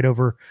upgrade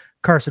over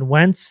Carson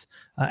Wentz.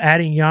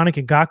 Adding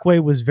Yannick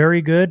Ngakoue was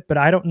very good, but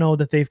I don't know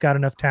that they've got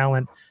enough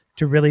talent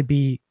to really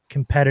be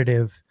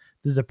competitive.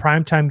 This is a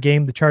primetime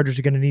game the Chargers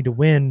are going to need to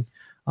win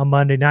on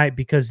Monday night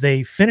because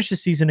they finished the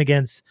season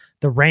against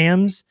the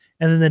Rams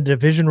and then the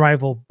division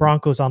rival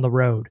Broncos on the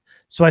road.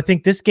 So I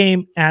think this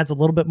game adds a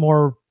little bit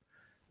more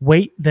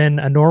weight than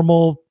a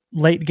normal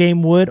late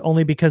game would,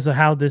 only because of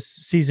how this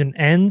season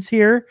ends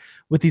here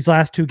with these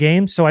last two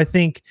games. So I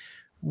think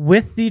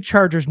with the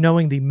Chargers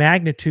knowing the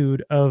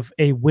magnitude of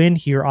a win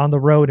here on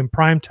the road in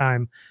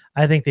primetime,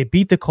 I think they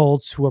beat the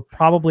Colts, who are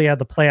probably at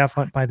the playoff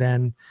hunt by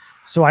then.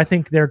 So I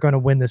think they're going to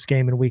win this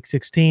game in Week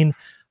 16.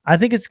 I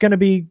think it's going to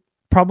be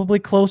probably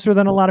closer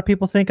than a lot of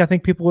people think. I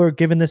think people are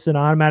giving this an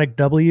automatic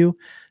W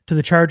to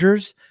the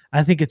Chargers.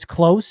 I think it's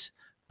close,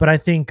 but I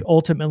think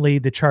ultimately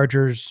the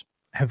Chargers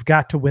have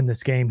got to win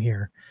this game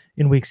here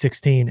in Week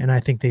 16, and I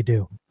think they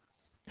do.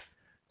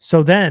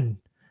 So then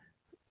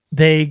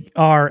they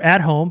are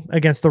at home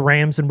against the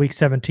Rams in Week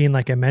 17.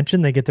 Like I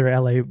mentioned, they get their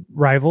LA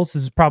rivals.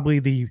 This is probably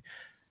the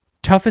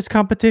toughest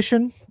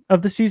competition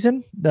of the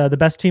season, the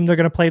best team they're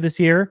going to play this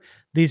year.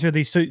 These are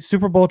the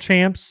Super Bowl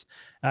champs.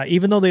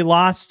 Even though they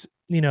lost,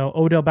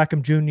 Odell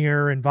Beckham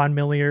Jr. and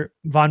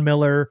Von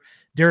Miller,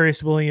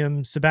 Darius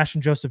Williams,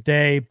 Sebastian Joseph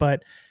Day,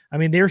 but I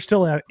mean, they're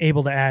still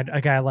able to add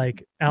a guy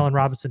like Allen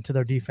Robinson to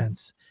their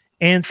defense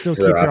and still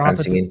keep their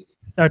offense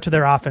to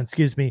their offense,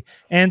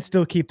 and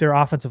still keep their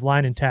offensive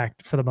line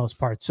intact for the most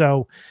part.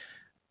 So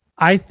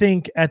I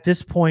think at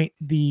this point,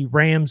 the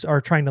Rams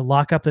are trying to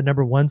lock up the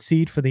number 1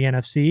 seed for the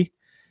NFC.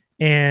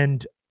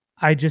 And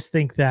I just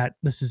think that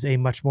this is a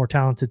much more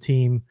talented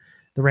team.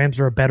 The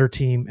Rams are a better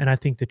team. And I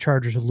think the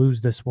Chargers will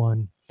lose this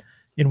one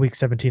in Week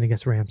 17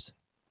 against the Rams.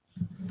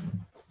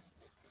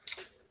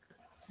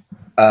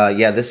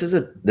 This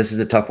is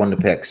a tough one to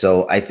pick.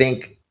 So I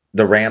think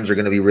the Rams are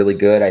going to be really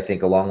good. I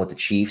think along with the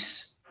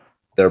Chiefs,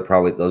 those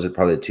are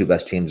probably the two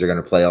best teams they're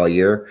going to play all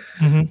year.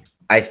 Mm-hmm.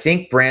 I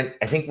think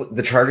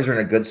the Chargers are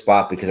in a good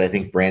spot because I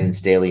think Brandon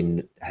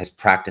Staley has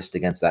practiced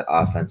against that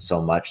offense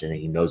so much and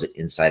he knows it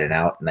inside and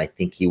out. And I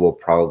think he will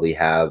probably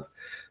have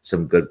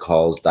some good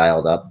calls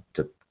dialed up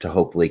to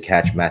hopefully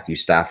catch Matthew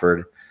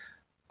Stafford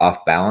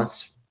off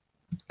balance.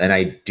 And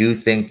I do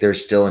think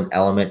there's still an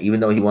element, even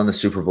though he won the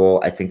Super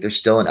Bowl, I think there's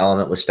still an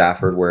element with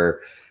Stafford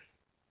where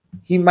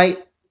he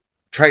might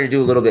try to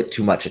do a little bit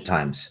too much at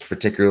times,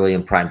 particularly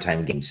in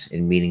primetime games,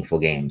 in meaningful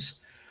games.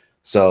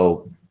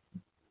 So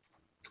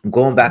I'm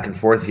going back and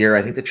forth here.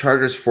 I think the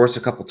Chargers force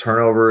a couple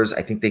turnovers.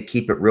 I think they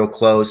keep it real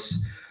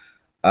close.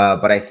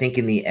 But I think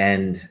in the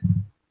end,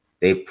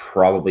 they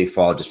probably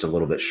fall just a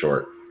little bit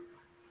short.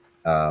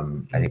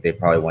 I think they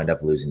probably wind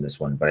up losing this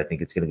one, but I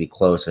think it's going to be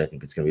close, and I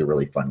think it's going to be a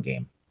really fun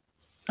game.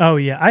 Oh,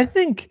 yeah. I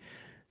think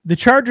the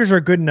Chargers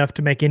are good enough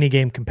to make any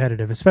game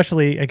competitive,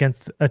 especially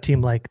against a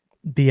team like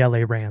the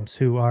LA Rams,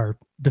 who are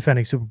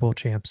defending Super Bowl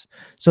champs.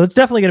 So it's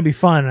definitely going to be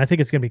fun, and I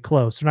think it's going to be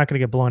close. They're not going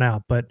to get blown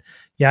out, but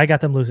yeah, I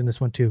got them losing this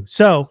one too.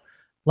 So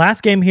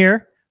last game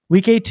here,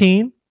 Week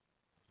 18,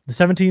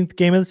 the 17th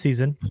game of the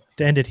season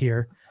to end it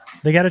here.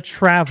 They got to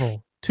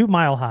travel to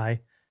Mile High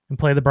and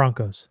play the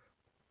Broncos.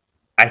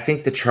 I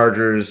think the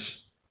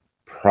Chargers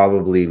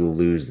probably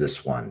lose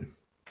this one,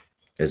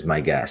 is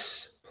my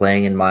guess.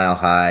 Playing in Mile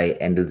High,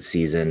 end of the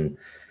season.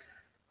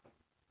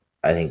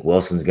 I think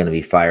Wilson's going to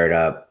be fired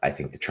up. I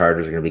think the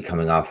Chargers are going to be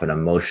coming off an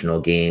emotional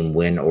game,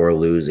 win or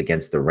lose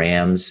against the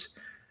Rams.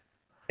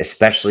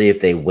 Especially if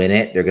they win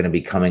it, they're going to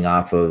be coming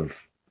off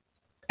of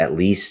at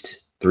least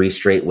 3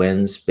 straight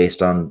wins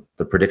based on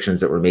the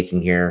predictions that we're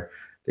making here.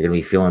 They're going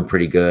to be feeling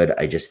pretty good.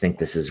 I just think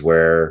this is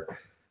where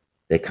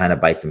they kind of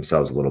bite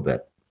themselves a little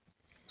bit.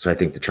 So I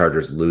think the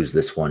Chargers lose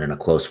this one in a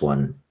close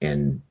one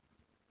in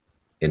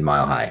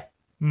Mile High.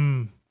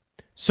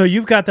 So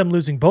you've got them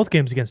losing both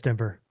games against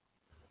Denver,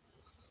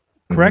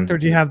 correct? Or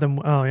do you have them?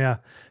 Oh yeah.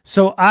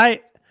 So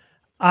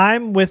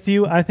I'm with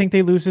you. I think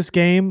they lose this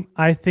game.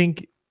 I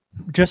think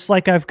just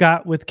like I've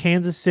got with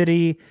Kansas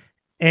City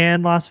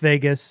and Las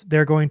Vegas,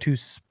 they're going to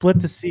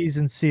split the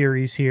season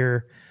series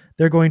here.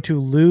 They're going to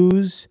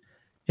lose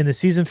in the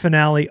season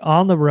finale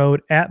on the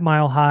road at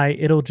Mile High.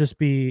 It'll just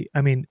be,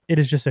 I mean, it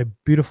is just a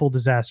beautiful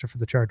disaster for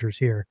the Chargers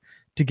here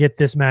to get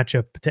this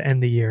matchup to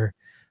end the year.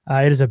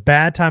 It is a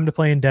bad time to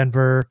play in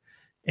Denver,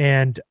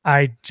 and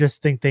I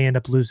just think they end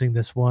up losing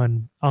this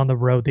one on the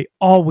road. They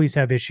always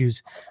have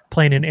issues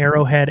playing in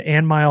Arrowhead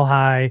and Mile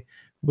High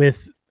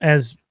with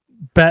as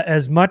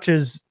much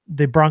as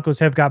the Broncos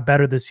have got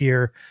better this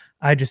year.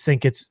 I just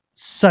think it's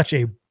such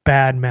a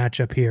bad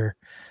matchup here.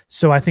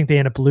 So I think they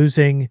end up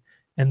losing,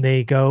 and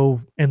they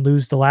go and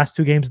lose the last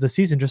 2 games of the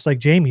season, just like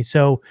Jamie.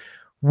 So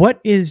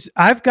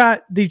I've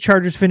got the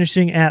Chargers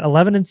finishing at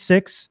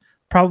 11-6,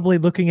 probably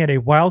looking at a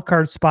wild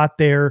card spot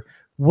there.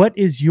 What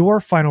is your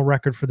final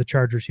record for the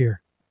Chargers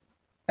here?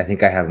 I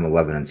think I have them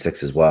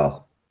 11-6 as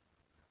well.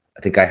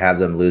 I think I have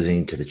them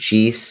losing to the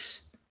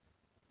Chiefs,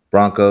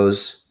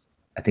 Broncos.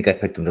 I think I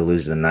picked them to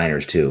lose to the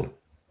Niners too.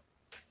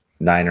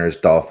 Niners,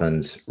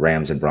 Dolphins,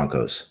 Rams, and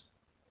Broncos.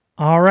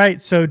 All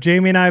right. So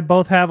Jamie and I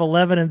both have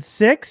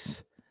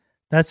 11-6.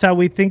 That's how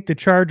we think the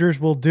Chargers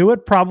will do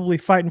it. Probably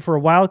fighting for a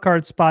wild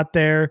card spot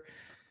there.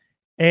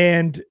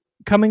 And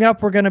coming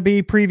up, we're going to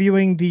be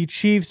previewing the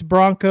Chiefs,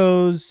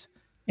 Broncos,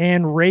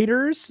 and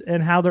Raiders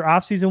and how their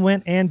offseason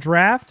went and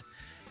draft.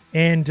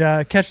 And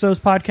catch those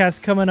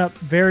podcasts coming up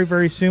very,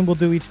 very soon. We'll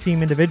do each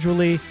team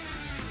individually.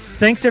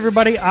 Thanks,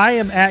 everybody. I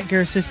am at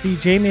Garrett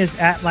Sisti. Jamie is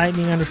at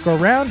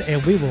Lightning_round,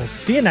 and we will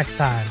see you next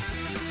time.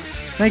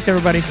 Thanks,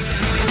 everybody.